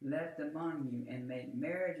left among you, and make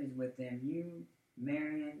marriages with them, you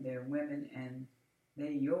marrying their women and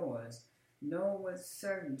they yours, know with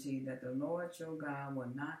certainty that the Lord your God will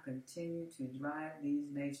not continue to drive these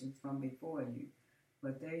nations from before you,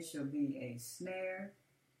 but they shall be a snare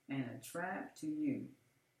and a trap to you,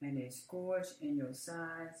 and a scourge in your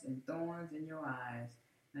sides and thorns in your eyes,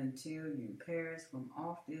 until you perish from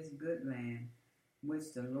off this good land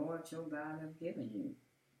which the Lord your God hath given you.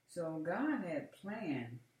 So God had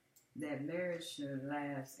planned that marriage should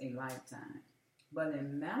last a lifetime. But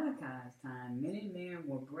in Malachi's time, many men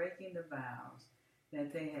were breaking the vows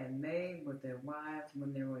that they had made with their wives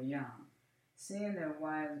when they were young. Seeing their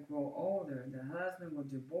wives grow older, the husband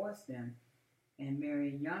would divorce them and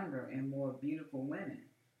marry younger and more beautiful women.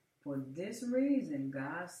 For this reason,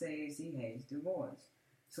 God says he hates divorce.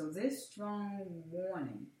 So this strong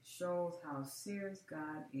warning shows how serious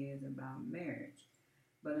God is about marriage.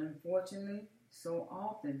 But unfortunately, so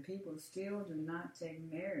often people still do not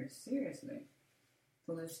take marriage seriously.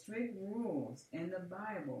 So the strict rules in the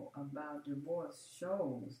Bible about divorce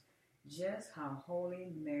shows just how holy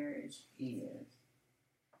marriage is.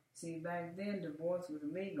 See, back then, divorce was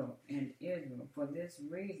legal in Israel. For this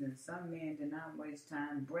reason, some men did not waste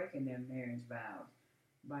time breaking their marriage vows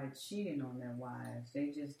by cheating on their wives. They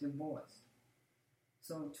just divorced.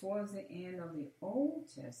 So towards the end of the Old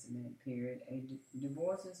Testament period,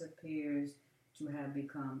 divorces appears to have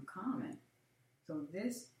become common. So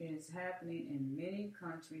this is happening in many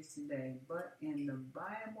countries today, but in the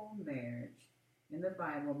Bible, marriage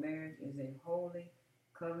is a holy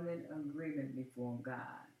covenant agreement before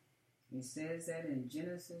God. He says that in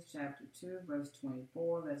Genesis chapter 2, verse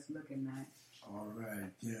 24. Let's look at that. All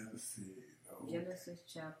right, Genesis. Okay. Genesis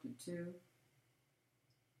chapter 2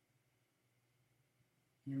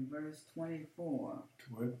 and verse 24.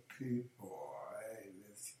 24.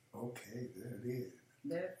 Okay, there it is.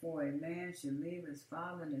 Therefore, a man should leave his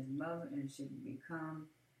father and his mother and should become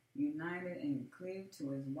united and cleave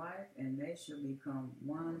to his wife, and they shall become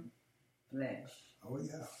one flesh. Oh,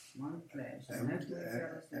 yeah. One flesh. And that's what he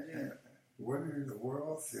tells us to do. What does the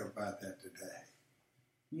world say about that today?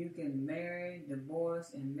 You can marry,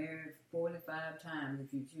 divorce, and marry 45 times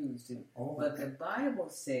if you choose to. Oh, but the Bible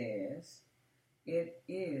says it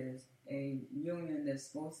is a union that's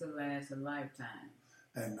supposed to last a lifetime.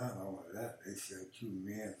 And not only that, they said 2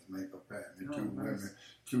 men make a family, Oh,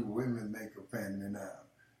 two women make a family now.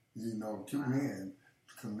 You know, 2 men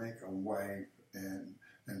can make a wife, and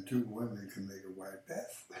 2 women can make a wife.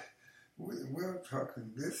 That's we're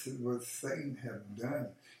talking. This is what Satan has done.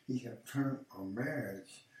 He has turned a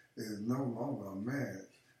marriage is no longer a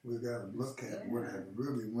marriage. We got to look at what has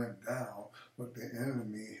really went down, what the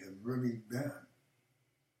enemy has really done.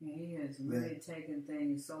 He has really taken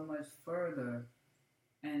things so much further,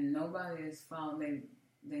 and nobody has found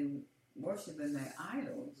they worshiping their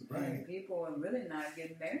idols, right. And people are really not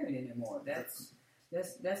getting married anymore. That's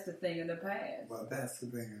the thing in the past. Well, that's the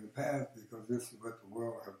thing in the past, because this is what the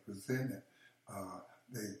world has presented.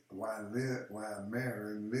 Why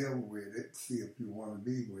marry, live with it, see if you want to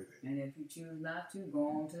be with it. And if you choose not to, go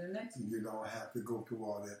on to the next one. You don't have to go through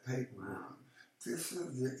all that paperwork. Wow. This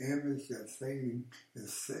is the image that Satan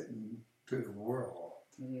is setting to the world.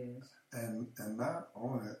 It is. And not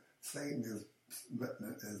only Satan is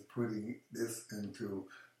putting this into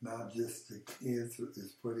not just the kids,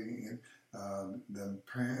 is putting in the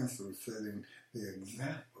parents are setting the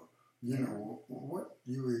example. You know, what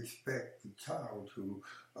you expect the child to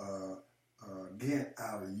get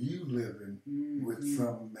out of you living with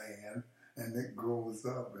some man, and it grows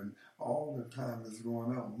up, and all the time it's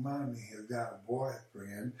growing up, mommy has got a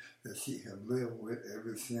boyfriend that she has lived with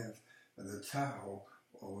ever since the child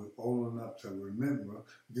was old enough to remember.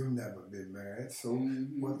 You've never been married, so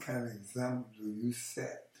what kind of example do you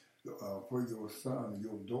set for your son or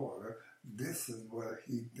your daughter? This is what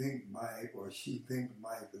he think life or she think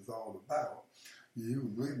life is all about.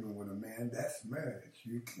 You living with a man, that's marriage.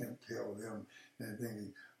 You can't tell them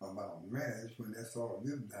anything about marriage when that's all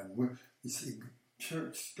you've done. When, you see,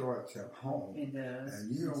 church starts at home. It does.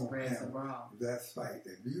 And you don't have, abroad. That's right.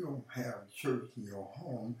 If you don't have church in your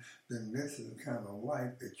home, then this is the kind of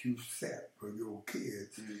life that you set for your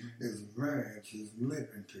kids. Is marriage, is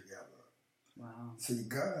living together. Wow. See,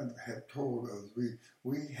 God have told us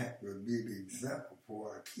we have to be the example for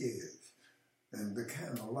our kids. And the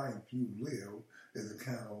kind of life you live is the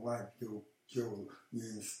kind of life you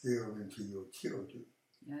instill into your children.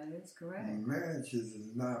 That is correct. And marriages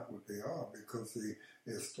is not what they are, because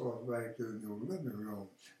it starts right there in your living room.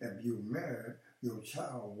 If you're married, your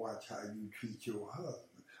child watch how you treat your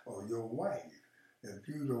husband or your wife. If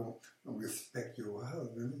you don't respect your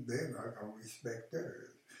husband, they're not going to respect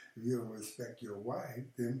theirs. If you don't respect your wife,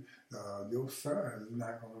 then your son is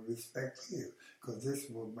not going to respect you. Because this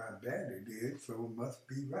is what my daddy did, so it must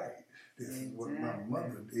be right. This is what my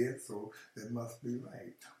mother did, so it must be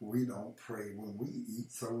right. We don't pray when we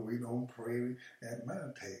eat, so we don't pray at my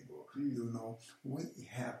table. You know, we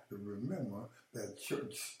have to remember that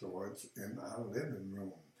church starts in our living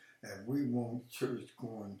room. And we want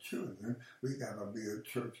church-going children, we got to be a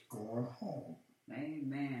church-going home.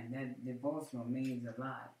 Amen. That devotional means a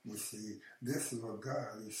lot. You see, this is what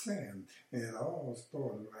God is saying. And it all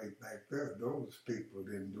started right back there. Those people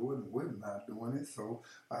didn't do it, and we're not doing it, so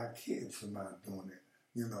our kids are not doing it.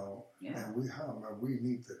 You know, and we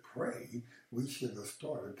need to pray. We should have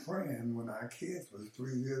started praying when our kids was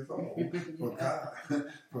 3 years old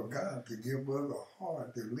for God to give us a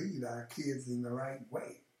heart to lead our kids in the right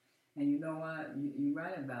way. And you know what? You're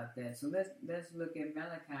right about that. So let's look at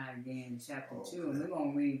Malachi again, chapter 2, and we're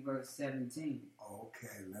going to read verse 17. Okay,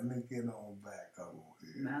 let me get on back over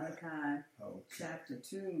here. Malachi chapter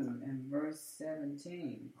 2 and verse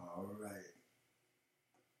 17. All right.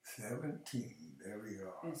 17, there we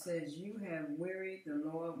are. It says, you have wearied the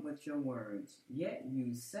Lord with your words, yet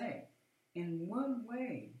you say, in what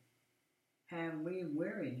way have we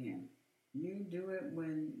wearied him? You do it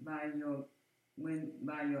when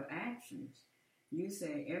by your actions. You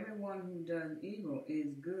say, everyone who does evil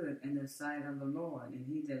is good in the sight of the Lord, and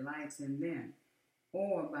he delights in them.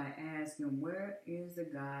 Or by asking, where is the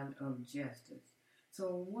God of justice?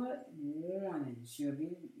 So what warning should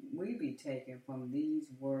we be taking from these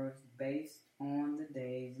words based on the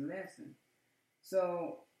day's lesson?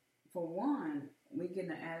 So, for one, we get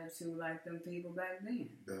an attitude like them people back then.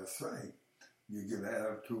 That's right. You get an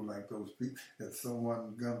attitude like those people. If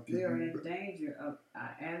someone gun people, we are in danger of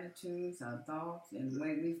our attitudes, our thoughts, and the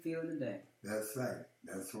way we feel today. That's right.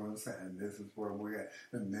 That's what I'm saying. This is where we're at.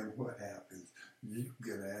 And then what happens? You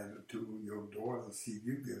get an attitude. Your daughter see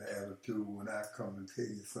you get an attitude when I come and tell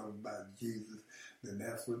you something about Jesus. Then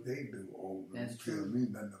that's what they do. Oh, that's you tell me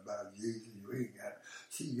nothing about Jesus. You ain't got.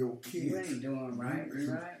 See, your kids. You ain't doing right.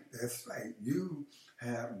 You're right. That's right.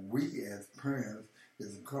 We as parents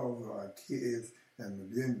is because of our kids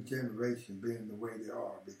and the generation being the way they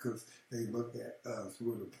are, because they look at us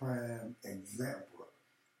with a prime example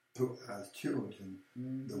to our children,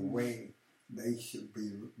 the way they should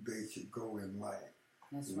go in life.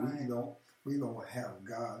 That's right. We don't have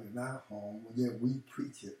God in our home. Yeah, we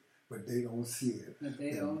preach it, but they don't see it. But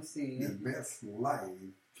they don't see it. The best life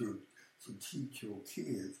to teach your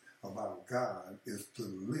kids about God is to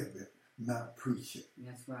live it, not preach it.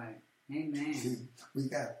 That's right. Amen. See, we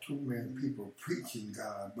got too many people preaching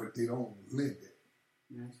God, but they don't live it.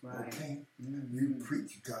 That's right. Okay? You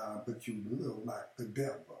preach God, but you live like the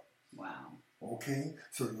devil. Wow. Okay?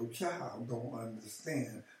 So your child don't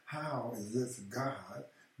understand how is this God,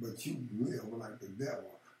 but you live like the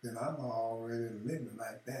devil. Then I'm already living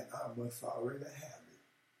like that. I must already have it.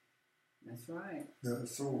 That's right.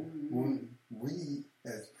 So we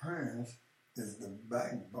as parents is the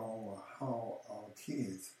backbone of how our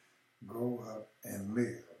kids grow up and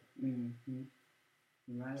live. Mm-hmm.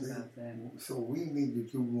 You're right about that. So we need to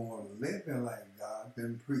do more living like God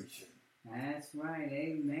than preaching. That's right.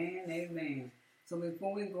 Amen. Amen. So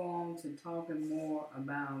before we go on to talking more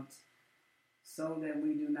about so that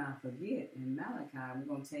we do not forget in Malachi, we're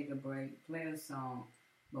going to take a break, play a song,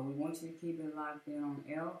 but we want you to keep it locked in on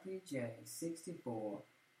LPJ 64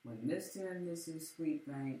 with Mr. and Mrs.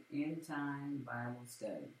 Sweetbank End Time Bible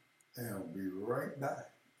Study. And I'll be right back.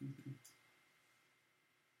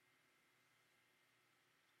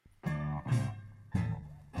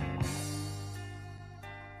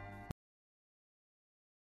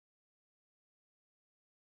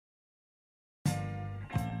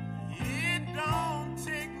 It don't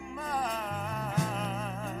take much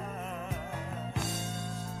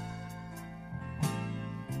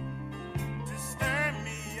to stir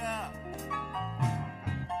me up.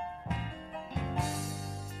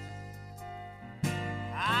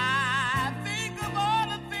 I think of all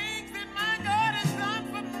the things that my God has done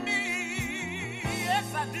for me.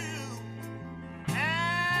 Yes, I do. And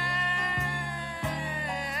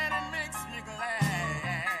it makes me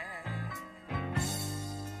glad.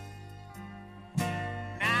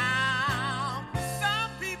 Now,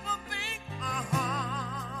 some people think,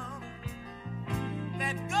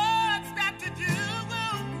 that God's got to do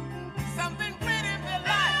something great in their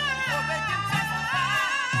life so they can testify.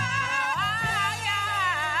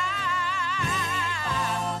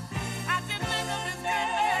 I can think of His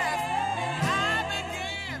goodness, and I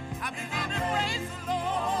begin to praise the Lord.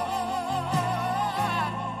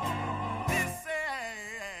 This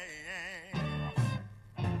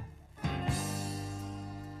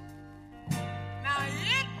now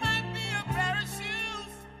it might be a pair of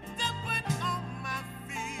shoes to put on my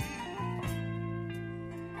feet,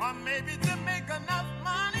 or maybe to make enough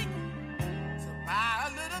money to buy a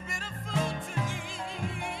little bit of food to eat,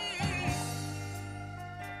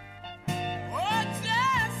 or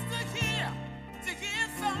just to hear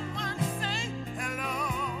someone say hello.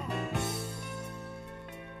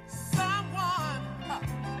 Someone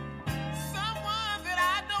that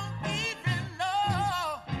I don't even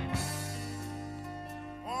know.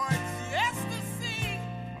 Or just to see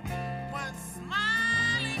one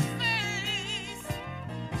smiling face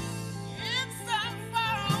in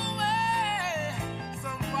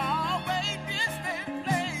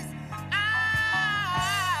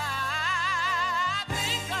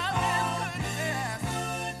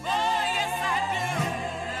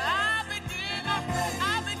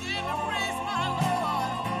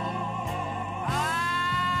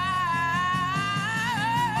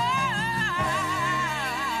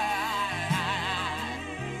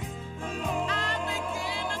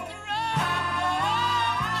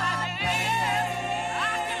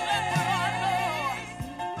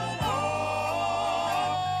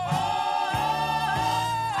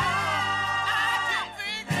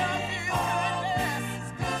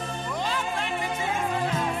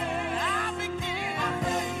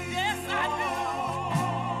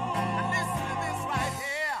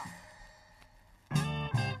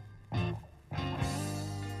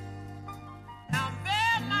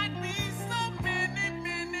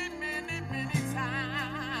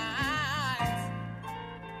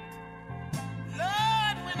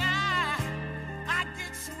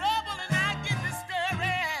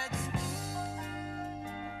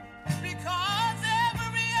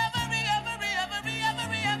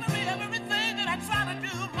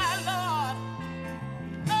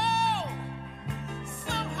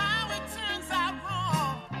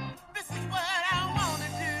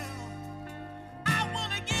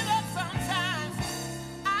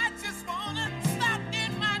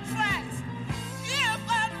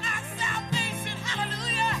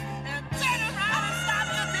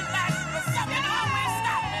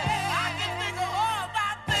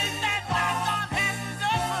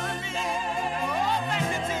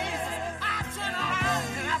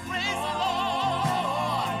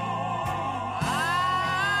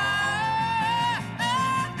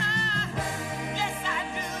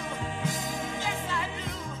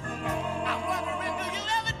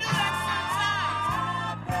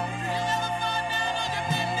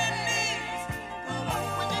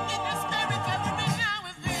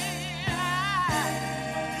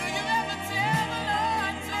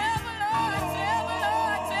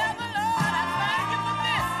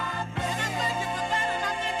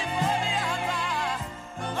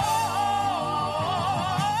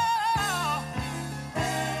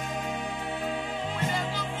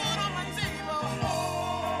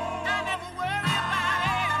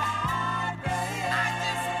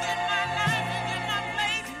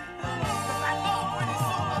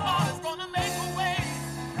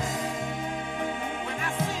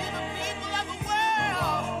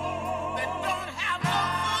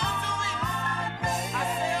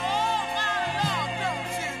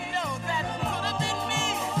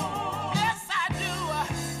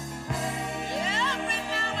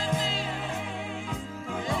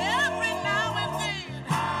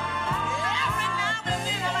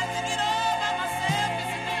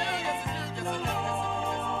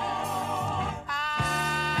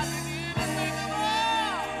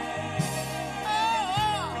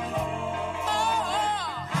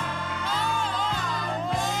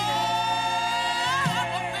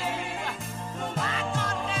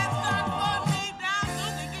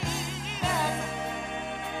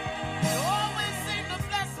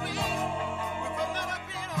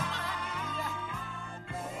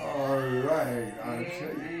tell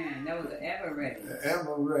you. Amen. That was ever ready.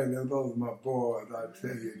 Ever ready. Those my boys, I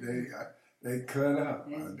tell you, they cut up.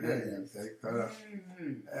 I tell you, they cut up.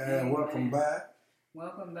 And welcome back.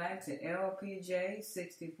 Welcome back to LPJ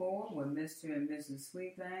 64 with Mr. and Mrs.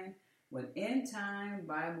 Sweetthing with End Time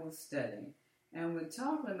Bible Study. And we're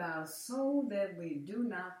talking about so that we do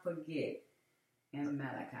not forget in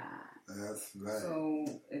Malachi. That's right. So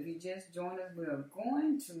if you just joined us, we are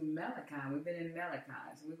going to Malachi. We've been in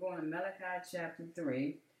Malachi. So we're going to Malachi chapter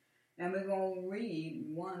 3, and we're going to read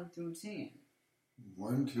 1 through 10.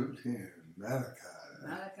 1 through 10, Malachi.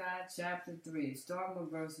 Malachi chapter 3, starting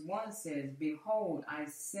with verse 1 says, Behold, I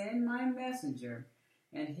send my messenger,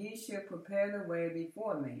 and he shall prepare the way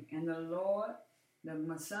before me. And the Lord, the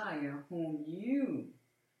Messiah, whom you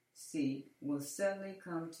seek, will suddenly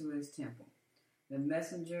come to his temple. The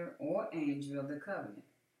messenger or angel of the covenant,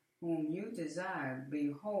 whom you desire,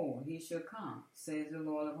 behold, he shall come, says the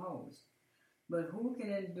Lord of hosts. But who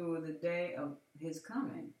can endure the day of his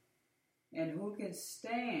coming? And who can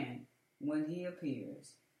stand when he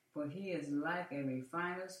appears? For he is like a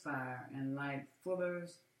refiner's fire and like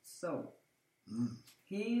fuller's soap.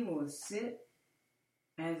 He will sit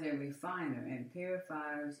as a refiner and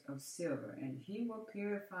purifiers of silver, and he will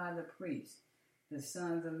purify the priests, the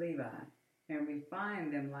sons of Levi, and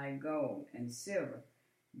refine them like gold and silver,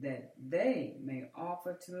 that they may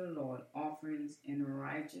offer to the Lord offerings in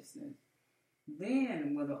righteousness.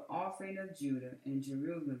 Then will the offering of Judah and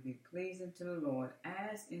Jerusalem be pleasing to the Lord,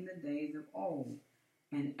 as in the days of old,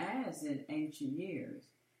 and as in ancient years.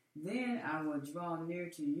 Then I will draw near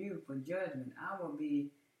to you for judgment. I will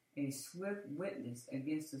be a swift witness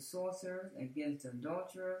against the sorcerers, against the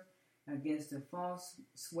adulterers, against the false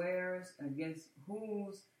swearers, against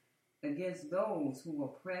those who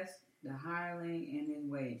oppress the hireling in his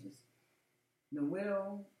wages, the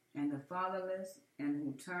widow and the fatherless, and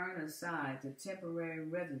who turn aside the temporary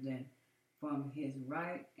resident from his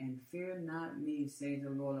right, and fear not me, says the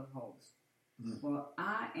Lord of hosts. For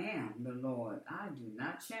I am the Lord, I do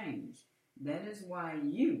not change. That is why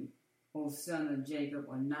you, O son of Jacob,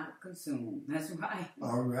 are not consumed. That's right.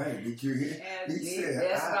 All right. Did you hear?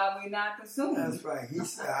 That's why we're not consumed. That's right. He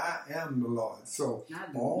said, I am the Lord. So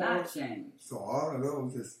I do not change. So all of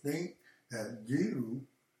those that think that you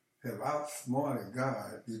have outsmarted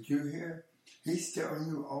God, did you hear? He's telling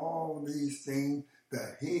you all these things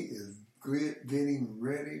that he is getting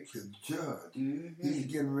ready to judge. He's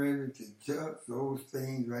getting ready to judge those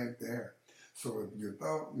things right there. So if you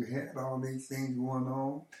thought you had all these things going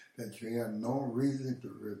on, that you had no reason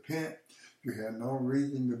to repent, you had no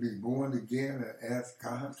reason to be born again and ask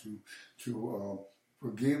God to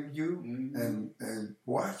forgive you and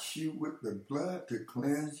wash you with the blood to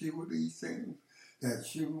cleanse you with these things,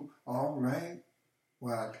 that you, all right,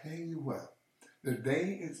 well, I tell you what, the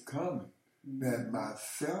day is coming that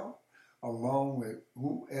myself, along with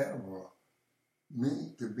whoever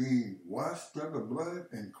needs to be washed of the blood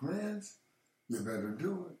and cleansed, you better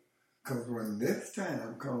do it. Because when this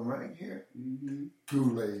time comes right here,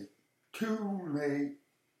 too late,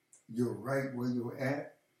 you're right where you're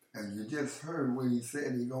at, and you just heard what he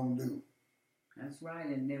said he's going to do. That's right,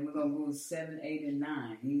 and then we're going to go 7, 8, and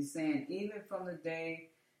 9. He's saying, even from the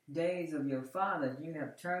days of your fathers, you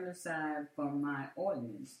have turned aside from my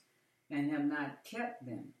ordinance and have not kept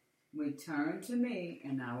them. Return to me,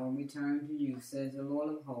 and I will return to you, says the Lord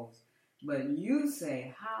of hosts. But you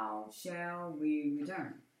say, how shall we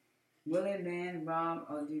return? Will a man rob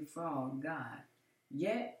or defraud God?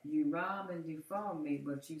 Yet you rob and defraud me,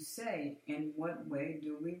 but you say, in what way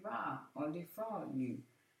do we rob or defraud you?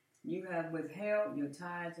 You have withheld your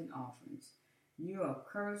tithes and offerings. You are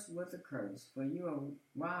cursed with a curse, for you are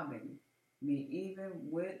robbing me,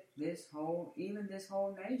 even this whole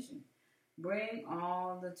nation. Bring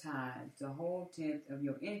all the tithes, the whole tenth of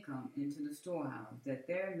your income, into the storehouse, that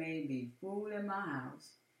there may be food in my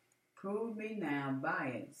house. Prove me now by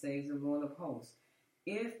it, says the Lord of hosts,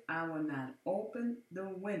 if I will not open the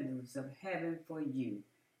windows of heaven for you,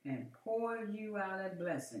 and pour you out a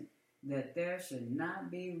blessing, that there should not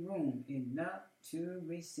be room enough to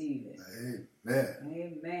receive it.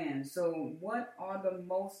 Amen. Amen. So what are the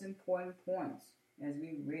most important points as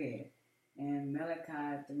we read in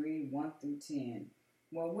Malachi 3, 1 through 10?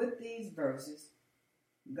 Well, with these verses,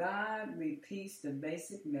 God repeats the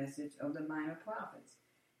basic message of the minor prophets.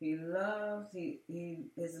 His love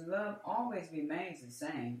always remains the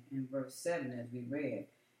same in verse 7 as we read.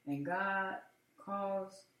 And God call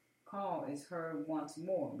is heard once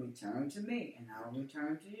more, return to me, and I will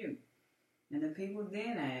return to you. And the people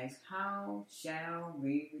then ask, how shall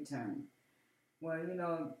we return?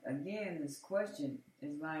 Well, again, this question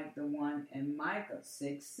is like the one in Micah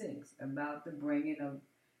 6:6 about the bringing of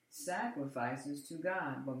sacrifices to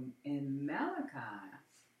God. But in Malachi,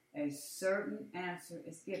 a certain answer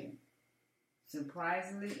is given.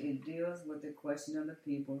 Surprisingly, it deals with the question of the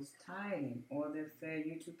people's tithing or their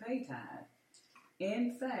failure to pay tithe.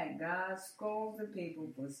 In fact, God scolds the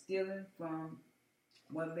people for stealing from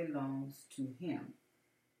what belongs to Him,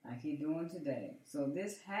 like He's doing today. So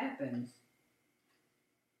this happens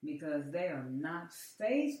because they are not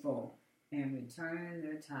faithful in returning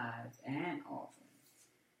their tithes and offerings.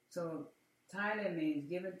 So tithing means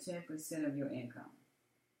giving 10% of your income.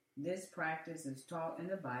 This practice is taught in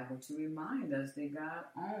the Bible to remind us that God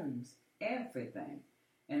owns everything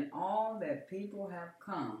and all that people have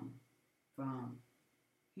come from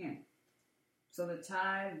Him. So the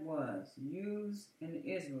tithe was used in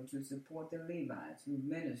Israel to support the Levites who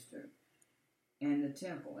ministered in the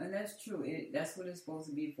temple. And that's true. That's what it's supposed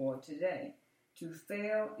to be for today. To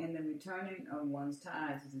fail in the returning of one's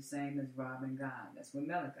tithes is the same as robbing God. That's what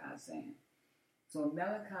Malachi is saying. So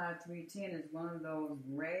Malachi 3:10 is one of those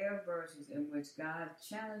rare verses in which God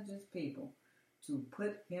challenges people to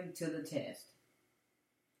put Him to the test.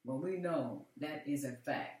 Well, we know that is a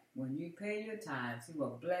fact. When you pay your tithes, He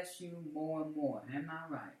will bless you more and more. Am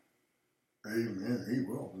I right? Amen. He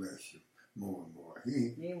will bless you more and more.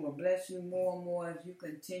 He will bless you more and more as you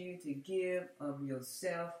continue to give of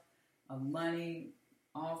yourself, of money,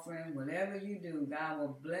 offering, whatever you do. God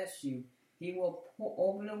will bless you. He will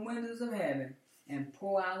open the windows of heaven and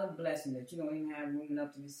pour out a blessing that you don't even have room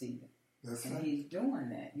enough to receive it. That's and right. He's doing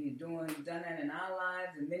that. He's done that in our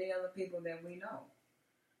lives and many other people that we know.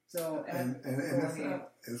 So and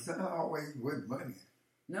it's not always with money.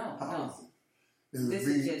 No. This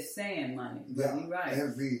is just saying money. Yeah, you're right.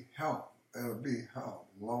 It'll be help,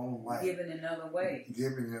 long life. Giving in other ways.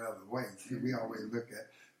 See, we always look at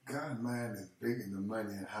God's mind is bigger than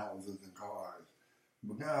money and houses and cars.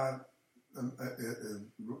 But God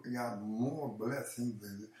got more blessings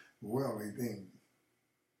than worldly things.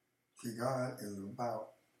 See, God is about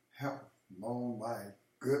health, long life,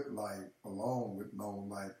 good life, along with long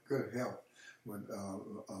life, good health with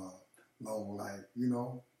long life,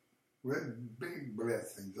 with big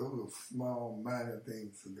blessings. Those are small, minor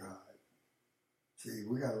things to God. See,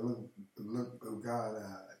 we got to look at God's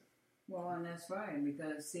eyes. Well, and that's right,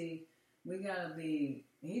 because, see, we got to be,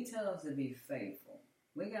 He tells us to be faithful.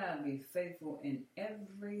 We got to be faithful in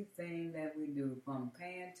everything that we do, from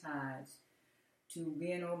paying tithes to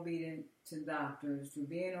being obedient to doctors, to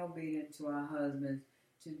being obedient to our husbands,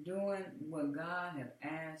 to doing what God has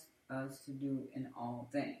asked us to do in all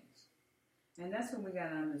things. And that's what we got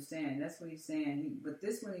to understand. That's what He's saying. But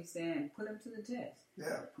this one He's saying, put Him to the test.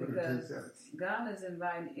 Yeah, put Him to the test. God is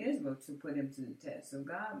inviting Israel to put Him to the test. So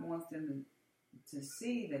God wants them to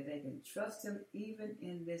see that they can trust Him even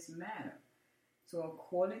in this matter. So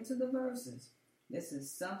according to the verses, this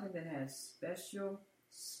is something that has special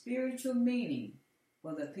spiritual meaning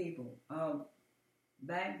for the people of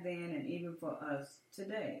back then and even for us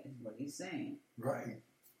today, is what He's saying. Right.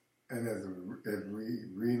 And as we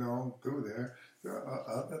read on through there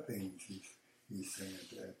are other things he's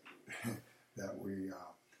saying that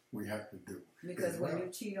we have to do. Because when you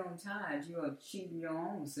cheat on tithes, you are cheating your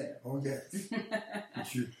own self. Oh, yes.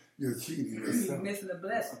 You're cheating yourself. You're missing a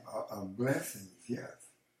blessing. Blessings,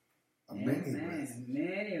 yes. Many blessings.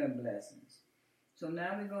 Many blessings. So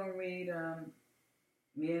now we're going to read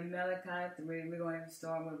in Malachi 3, we're going to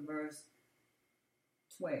start with verse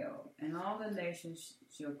 12. And all the nations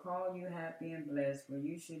shall call you happy and blessed, for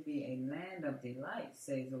you should be a land of delight,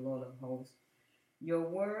 says the Lord of hosts. Your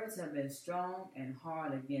words have been strong and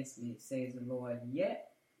hard against me, says the Lord.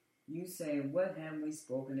 Yet you say, what have we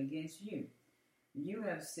spoken against you? You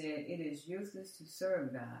have said it is useless to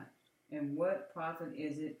serve God. And what profit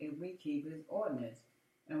is it if we keep His ordinance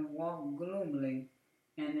and walk gloomily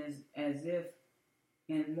and as if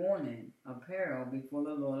in mourning apparel before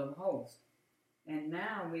the Lord of hosts? And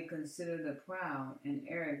now we consider the proud and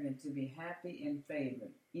arrogant to be happy and favored.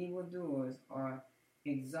 Evildoers are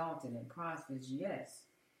exalted and prosperous, yes.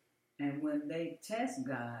 And when they test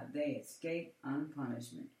God, they escape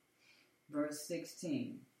unpunishment. Verse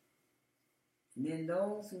 16. Then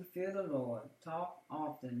those who fear the Lord talk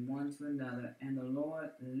often one to another, and the Lord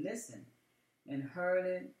listened and heard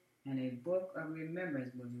it, and a book of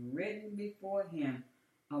remembrance was written before Him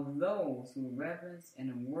of those who reverence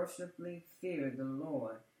and worshipfully feared the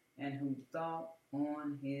Lord and who thought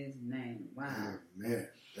on His name. Wow. Amen.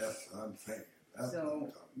 That's what I'm saying.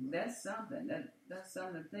 That's something. That's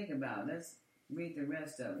something to think about. Let's read the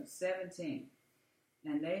rest of it. 17.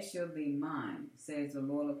 And they shall be mine, says the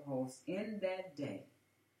Lord of hosts, in that day,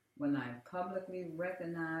 when I publicly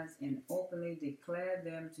recognize and openly declare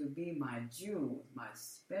them to be my jewels, my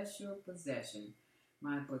special possession,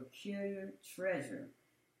 my peculiar treasure,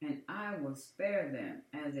 and I will spare them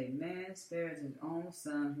as a man spares his own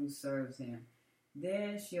son who serves him.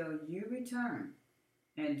 Then shall you return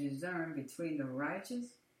and discern between the righteous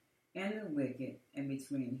and the wicked, and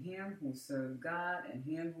between him who serves God and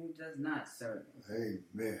him who does not serve him.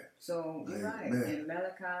 Amen. So you're right. In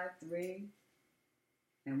Malachi 3,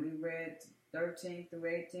 and we read 13 through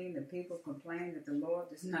 18, the people complain that the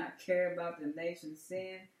Lord does not care about the nation's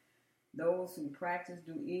sin. Those who practice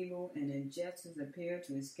do evil and injustice appear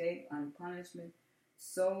to escape unpunishment.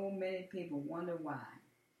 So many people wonder why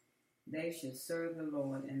they should serve the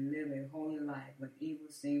Lord and live a holy life when evil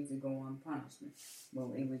seems to go unpunished.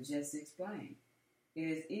 Well, it was just explained. It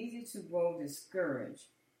is easy to grow discouraged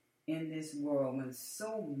in this world when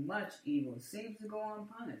so much evil seems to go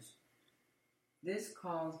unpunished. This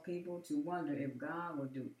caused people to wonder if God will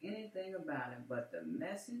do anything about it, but the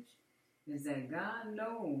message is that God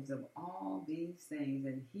knows of all these things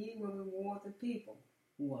and he will reward the people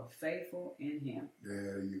who are faithful in him.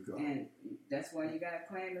 There you go. And that's why you got to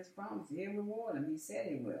claim his promise. He'll reward him. He said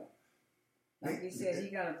he will. Like he said,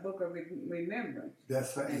 he got a book of remembrance.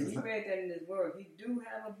 That's right. And he read that in his word. He do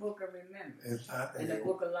have a book of remembrance. And a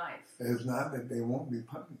book of life. It's not that they won't be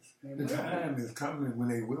punished. The time is coming when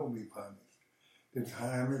they will be punished. The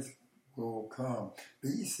time will come.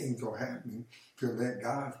 These things are happening to let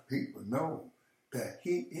God's people know that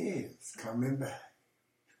he is coming back.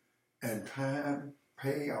 And time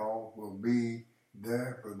payoff will be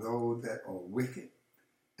there for those that are wicked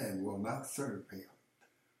and will not serve him.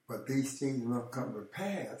 But these things will come to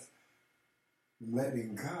pass,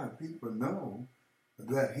 letting God people know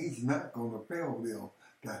that he's not going to fail them,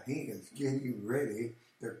 that he is getting ready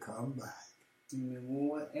to come back. And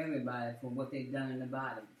reward everybody for what they've done in the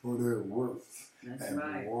body. For their works. That's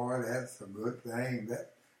right. Boy, that's a good thing.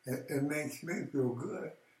 It makes me feel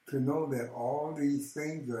good to know that all these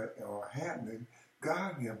things that are happening,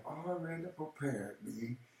 God has already prepared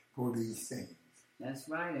me for these things. That's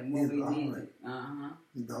right. And what we need.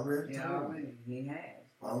 He's already told me. He has.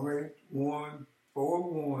 Already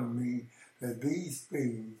forewarned me that these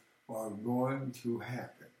things are going to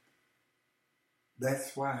happen.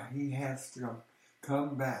 That's why he has to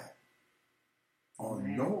come back, or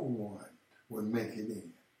no one will make it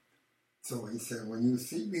in. So he said, when you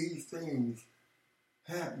see these things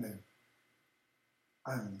happening,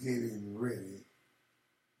 I'm getting ready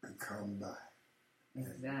to come back.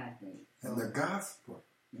 Exactly. And the gospel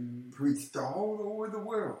preached all over the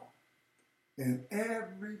world, in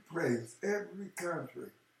every place, every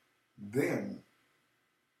country, then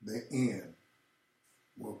the end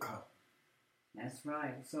will come. That's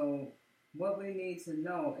right. So what we need to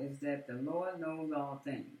know is that the Lord knows all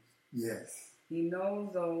things. Yes. He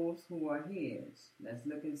knows those who are his. Let's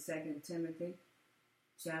look at 2 Timothy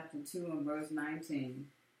chapter 2 and verse 19.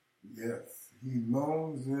 Yes. He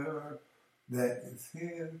knows that is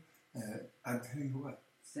his. And I tell you what.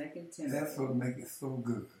 2 Timothy. That's what makes it so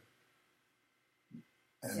good.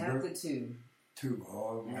 And chapter 2. 2,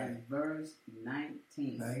 all right. And verse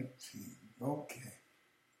 19. 19. Okay.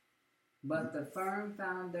 But the firm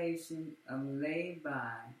foundation laid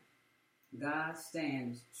by God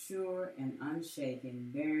stands sure and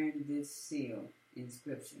unshaken, bearing this seal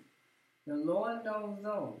inscription. The Lord knows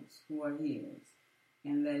those who are his,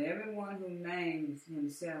 and let everyone who names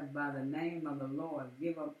himself by the name of the Lord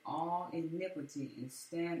give up all iniquity and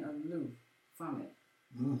stand aloof from it.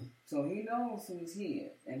 So he knows who's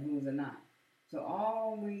his and who's not. So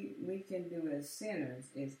all we can do as sinners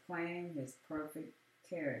is claim his perfect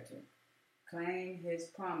character. Claim his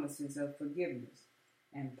promises of forgiveness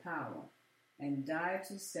and power, and die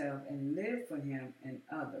to self and live for him and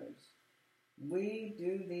others. We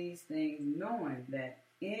do these things knowing that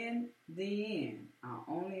in the end, our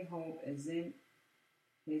only hope is in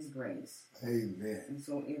his grace. Amen. And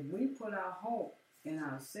so if we put our hope in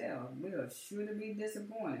ourselves, we are sure to be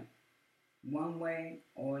disappointed one way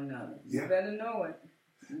or another. You better know it.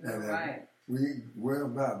 And right. We're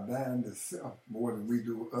about dying to self more than we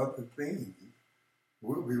do other things.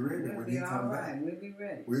 We'll be ready when he come back. We'll be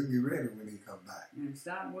ready. We'll be ready when he come back. And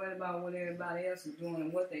stop worrying about what everybody else is doing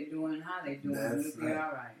and what they're doing and how they're doing. That's We'll be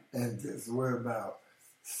all right. And just worry about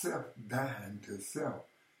self, dying to self,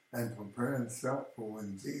 and preparing self for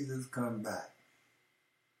when Jesus come back.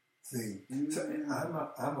 See, so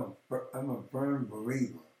I'm a firm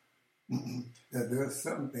believer that there's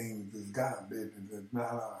some things that's God's business that's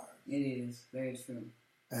not ours. It is very true.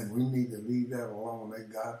 And we need to leave that alone.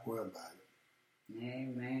 Let God worry about it.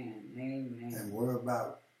 Amen. Amen. And we're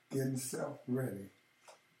about getting self ready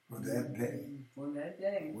for that day. For that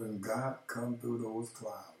day. When God come through those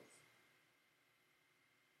clouds.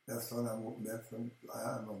 I'm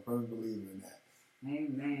a firm believer in that.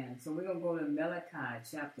 Amen. So we're going to go to Malachi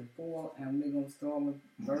chapter 4, and we're going to start with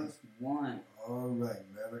verse 1. All right,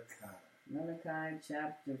 Malachi. Malachi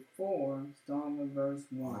chapter 4, starting with verse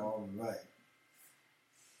 1. All right.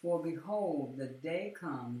 For behold, the day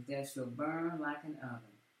comes that shall burn like an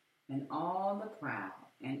oven, and all the proud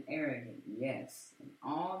and arrogant, yes, and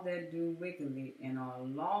all that do wickedly and are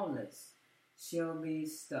lawless shall be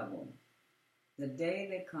stubble. The day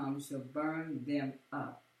that comes shall burn them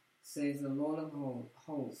up, says the Lord of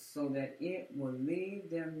hosts, so that it will leave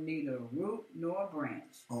them neither root nor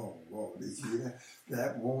branch. Oh, Lord, did you hear that?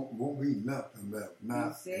 That won't be nothing left.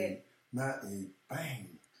 Not a thing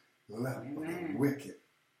left for the wicked.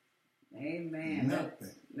 Amen.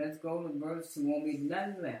 Nothing. Let's go to verse 2. Won't be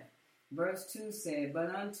nothing left. Verse 2 said,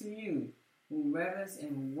 But unto you, who reverence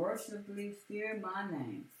and worshipfully fear my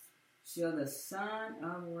name, shall the Son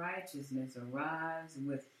of Righteousness arise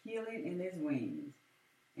with healing in his wings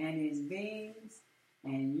and his wings,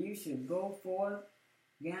 and you shall go forth,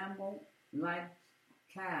 gambol like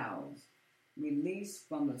cows, released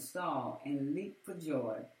from the stall, and leap for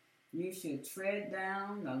joy. You shall tread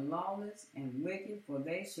down the lawless and wicked, for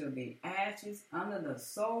they shall be ashes under the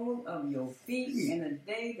sole of your feet in the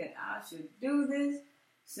day that I shall do this,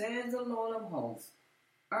 says the Lord of hosts.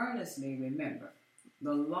 Earnestly remember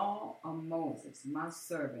the law of Moses, my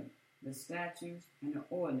servant, the statutes and the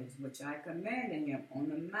ordinance which I commanded him on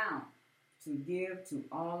the mount to give to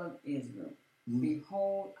all of Israel.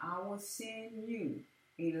 Behold, I will send you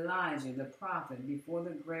Elijah the prophet before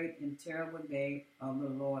the great and terrible day of the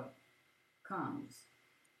Lord comes.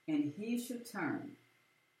 And he shall turn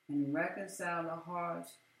and reconcile the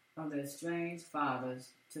hearts of the estranged fathers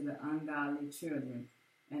to the ungodly children,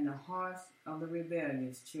 and the hearts of the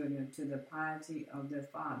rebellious children to the piety of their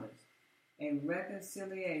fathers. A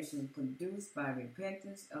reconciliation produced by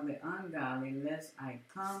repentance of the ungodly, lest I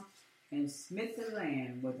come and smite the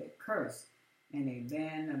land with a curse and a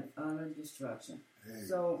ban of utter destruction. Hey.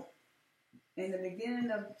 So, in the beginning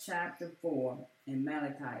of chapter 4 in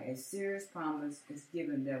Malachi, a serious promise is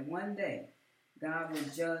given that one day God will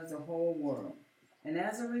judge the whole world. And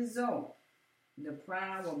as a result, the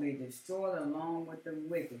proud will be destroyed along with the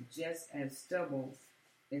wicked, just as stubble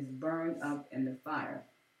is burned up in the fire.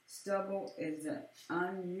 Stubble is an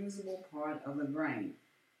unusable part of the grain,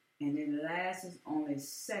 and it lasts only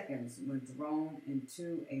seconds when thrown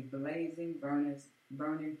into a blazing,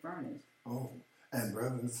 burning furnace. Oh, and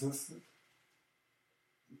brothers and sisters,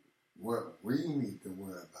 what we need to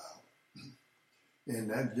worry about in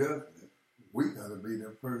that judgment, we got to be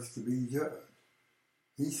the first to be judged.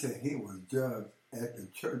 He said he was judged at the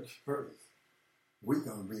church first. We're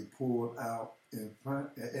going to be pulled out in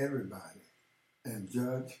front of everybody and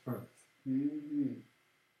judged first. Mm-hmm.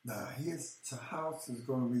 Now, his house is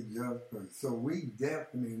going to be judged first. So we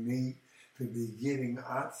definitely need to be getting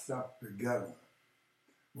our stuff together.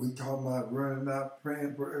 We talking about running out,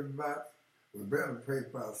 praying for everybody. We better pray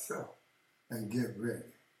for ourselves and get ready.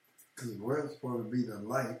 Because we're supposed to be the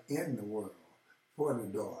light in the world for the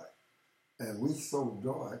dark. And we so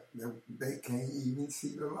dark that they can't even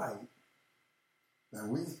see the light. Now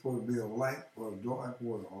we supposed to be a light for a dark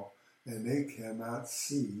world, and they cannot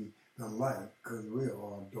see the light because we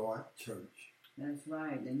are a dark church. That's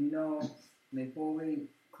right. And you know, before we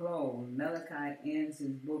close, Malachi ends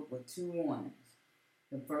his book with 2 warnings.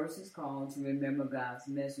 The first is called to remember God's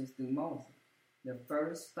message through Moses. The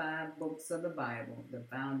first 5 books of the Bible, the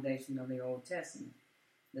foundation of the Old Testament.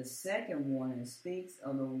 The second warning speaks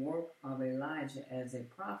of the work of Elijah as a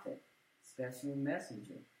prophet, special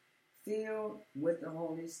messenger. Filled with the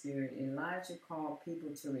Holy Spirit, Elijah called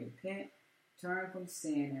people to repent, turn from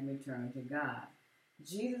sin, and return to God.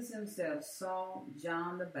 Jesus himself saw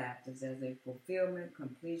John the Baptist as a fulfillment,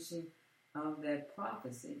 completion of that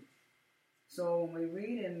prophecy. So when we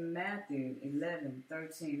read in Matthew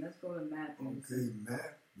 11:13, let's go to Matthew. Okay,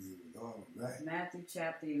 Matthew, all right. Matthew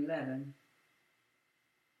chapter 11.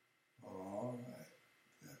 All right.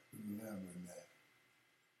 Chapter 11 that.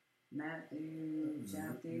 Matthew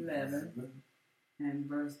chapter 11 and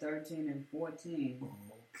verse 13 and 14.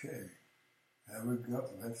 Okay. Have we go.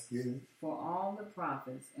 Let's get it. For all the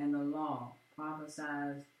prophets and the law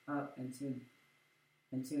prophesied up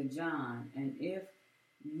until John, and if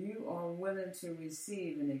you are willing to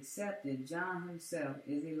receive and accept it, John himself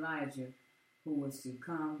is Elijah who was to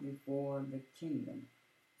come before the kingdom.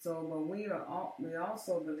 So, but we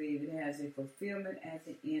also believe it has a fulfillment at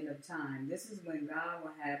the end of time. This is when God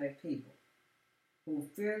will have a people. who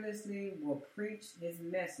fearlessly will preach his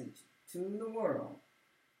message to the world.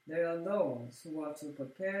 There are those who are to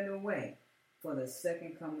prepare the way for the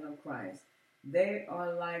second coming of Christ. They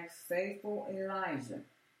are like faithful Elijah.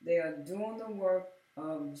 They are doing the work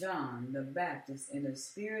of John the Baptist in the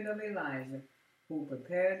spirit of Elijah, who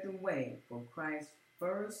prepared the way for Christ's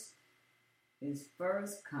first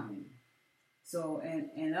coming. So,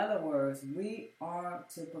 in other words, we are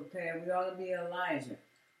to prepare. We ought to be Elijah,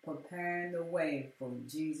 preparing the way for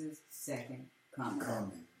Jesus' second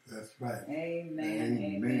coming. That's right. Amen.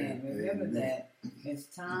 Amen. Remember that it's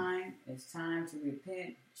time to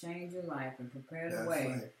repent, change your life, and prepare the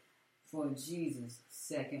way for Jesus'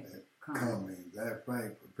 second coming. That's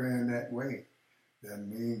right. Preparing that way. That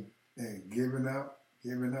means giving up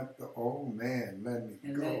the old man, letting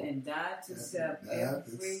it go. And die to self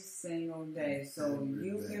every single day, so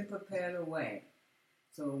you can prepare the way,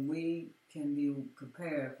 so we can be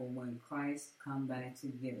prepared for when Christ come back to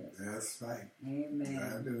get us. That's right.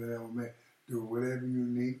 Amen. Do whatever you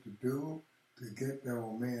need to do to get the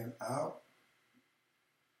old man out.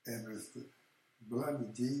 And it's the blood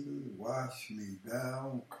of Jesus, wash me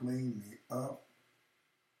down, clean me up,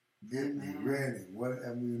 get me ready.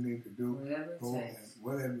 Whatever you need to do.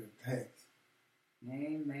 Whatever it takes.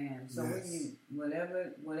 Amen. So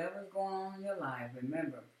whatever's going on in your life,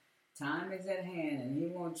 remember, time is at hand, and he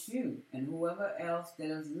wants you and whoever else that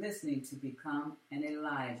is listening to become an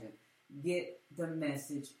Elijah. Get the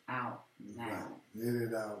message out now. Right. Get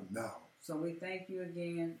it out now. So we thank you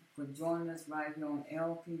again for joining us right here on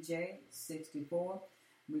LPJ 64.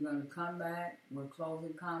 We're going to come back with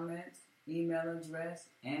closing comments, email address,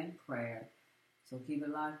 and prayer. So keep it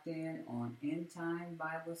locked in on End Time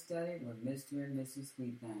Bible Study with Mr. and Mrs.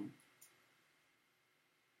 Sweetthing.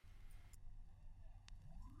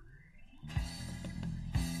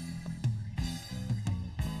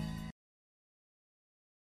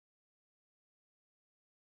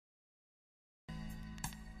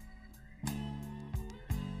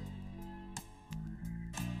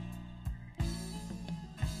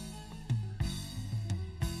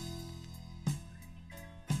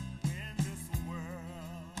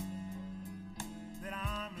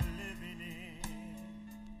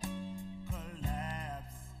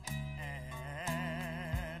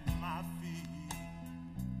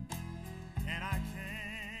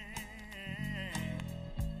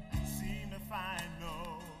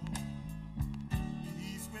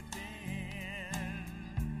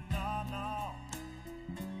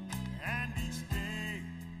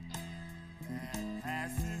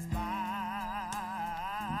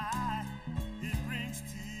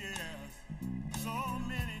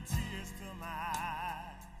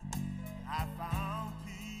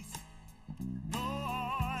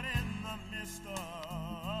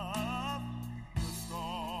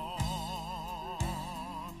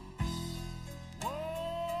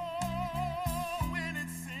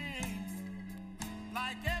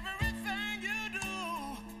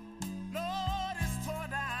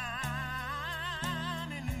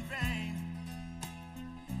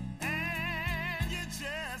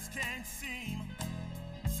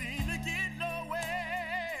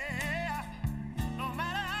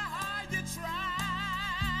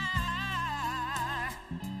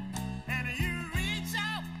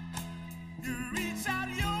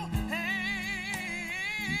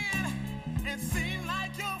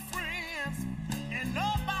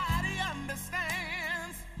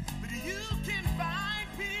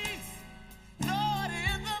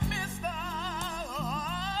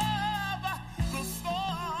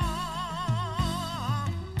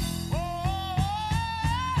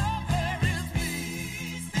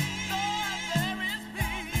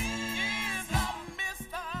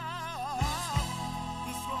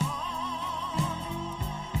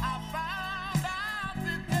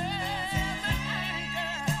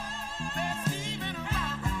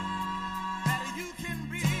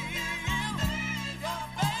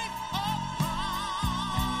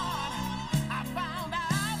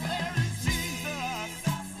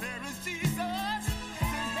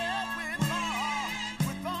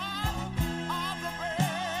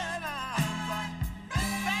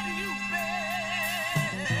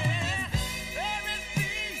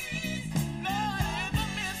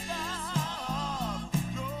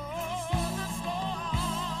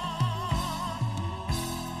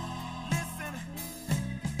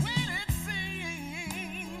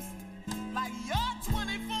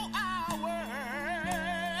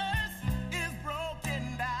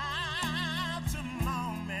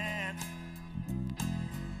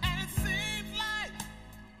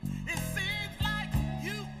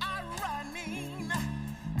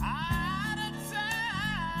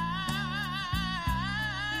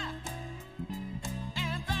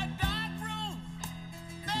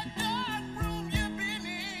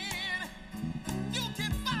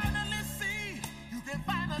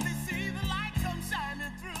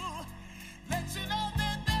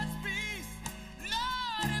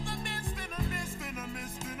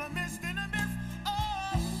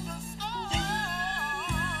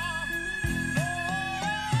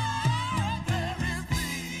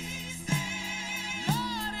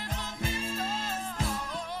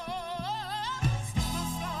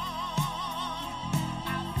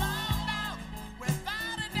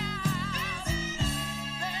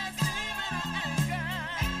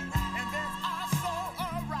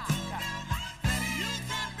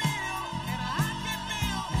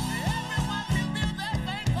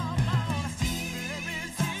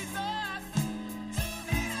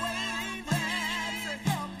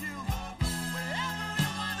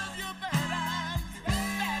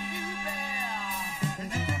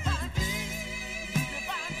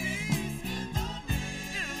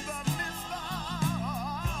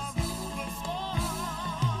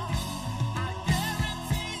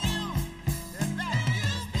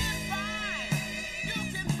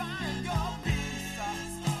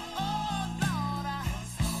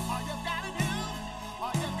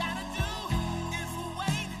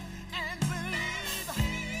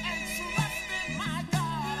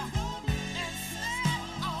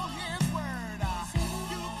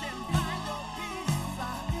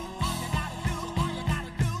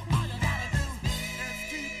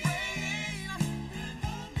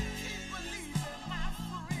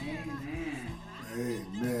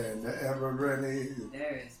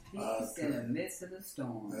 Peace in the midst of the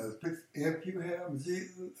storm. If you have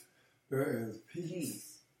Jesus, there is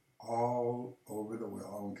peace all over the world.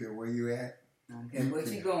 I don't care where you're at. I don't care what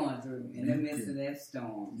you're going through in the midst of that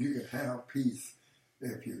storm. You can have peace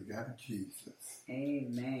if you got Jesus.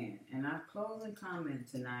 Amen. And our closing comment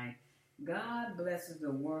tonight, God blesses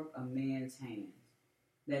the work of men's hands,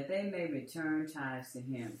 that they may return tithes to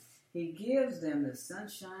him. He gives them the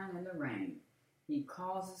sunshine and the rain. He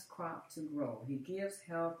causes crops to grow. He gives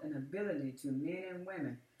health and ability to men and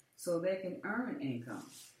women so they can earn income.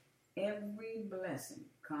 Every blessing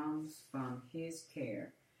comes from his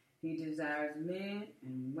care. He desires men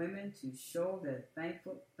and women to show their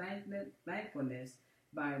thankfulness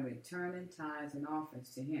by returning tithes and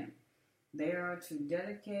offerings to him. They are to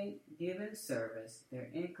dedicate giving service, their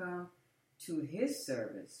income, to his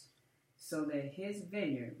service, so that his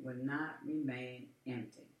vineyard will not remain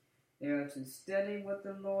empty. They are to study what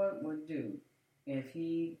the Lord would do if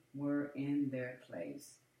he were in their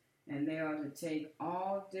place. And they are to take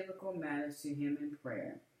all difficult matters to him in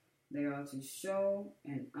prayer. They are to show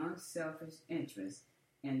an unselfish interest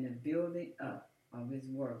in the building up of his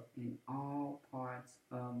work in all parts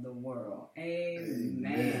of the world.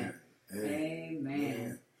 Amen. Amen.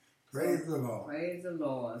 Amen. Praise the Lord. Praise the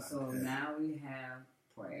Lord. So now we have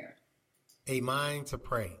prayer. A mind to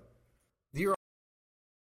pray.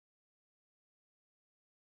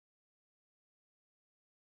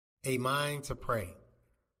 A mind to pray.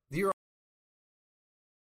 Dear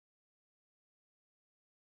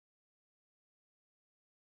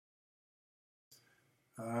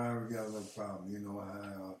we got a little problem. You know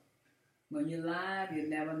how. When you're live, you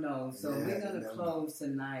never know. So we're going to close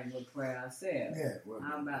tonight with prayer ourselves. Yeah.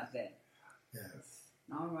 How about that? Yes.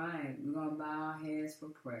 All right. We're going to bow our heads for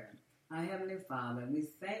prayer. Our Heavenly Father, we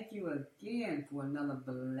thank you again for another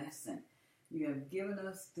blessing you have given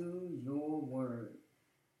us through your word.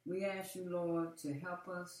 We ask you, Lord, to help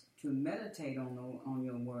us to meditate on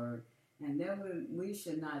your word, and that we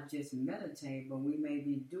should not just meditate, but we may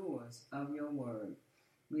be doers of your word.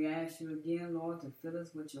 We ask you again, Lord, to fill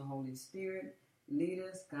us with your Holy Spirit, lead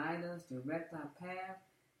us, guide us, direct our path,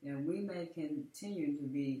 and we may continue to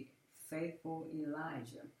be faithful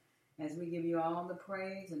Elijah. As we give you all the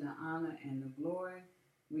praise and the honor and the glory,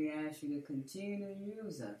 we ask you to continue to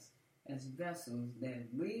use us as vessels that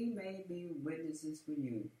we may be witnesses for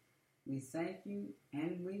you. We thank you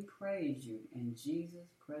and we praise you. In Jesus'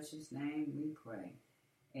 precious name we pray.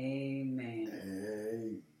 Amen.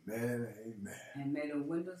 Amen. Amen. And may the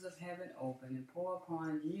windows of heaven open and pour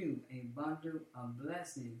upon you a bundle of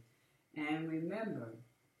blessings. And remember,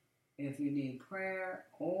 if you need prayer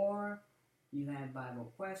or you have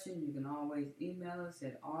Bible questions, you can always email us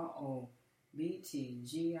at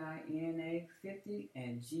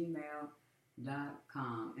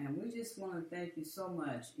robtgina50@gmail.com. And we just want to thank you so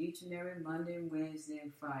much each and every Monday, Wednesday,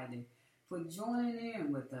 and Friday for joining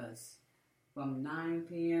in with us from 9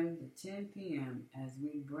 p.m. to 10 p.m. as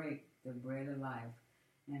we break the bread of life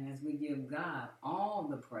and as we give God all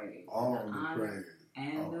the praise, honor,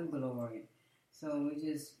 and the glory. So we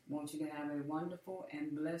just want you to have a wonderful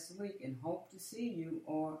and blessed week and hope to see you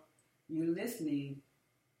or you listening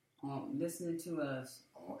to us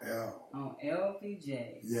on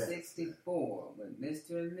LPJ 64 with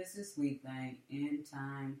Mr. and Mrs. Sweetthing End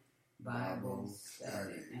Time Bible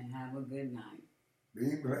Study. And have a good night.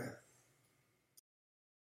 Be blessed.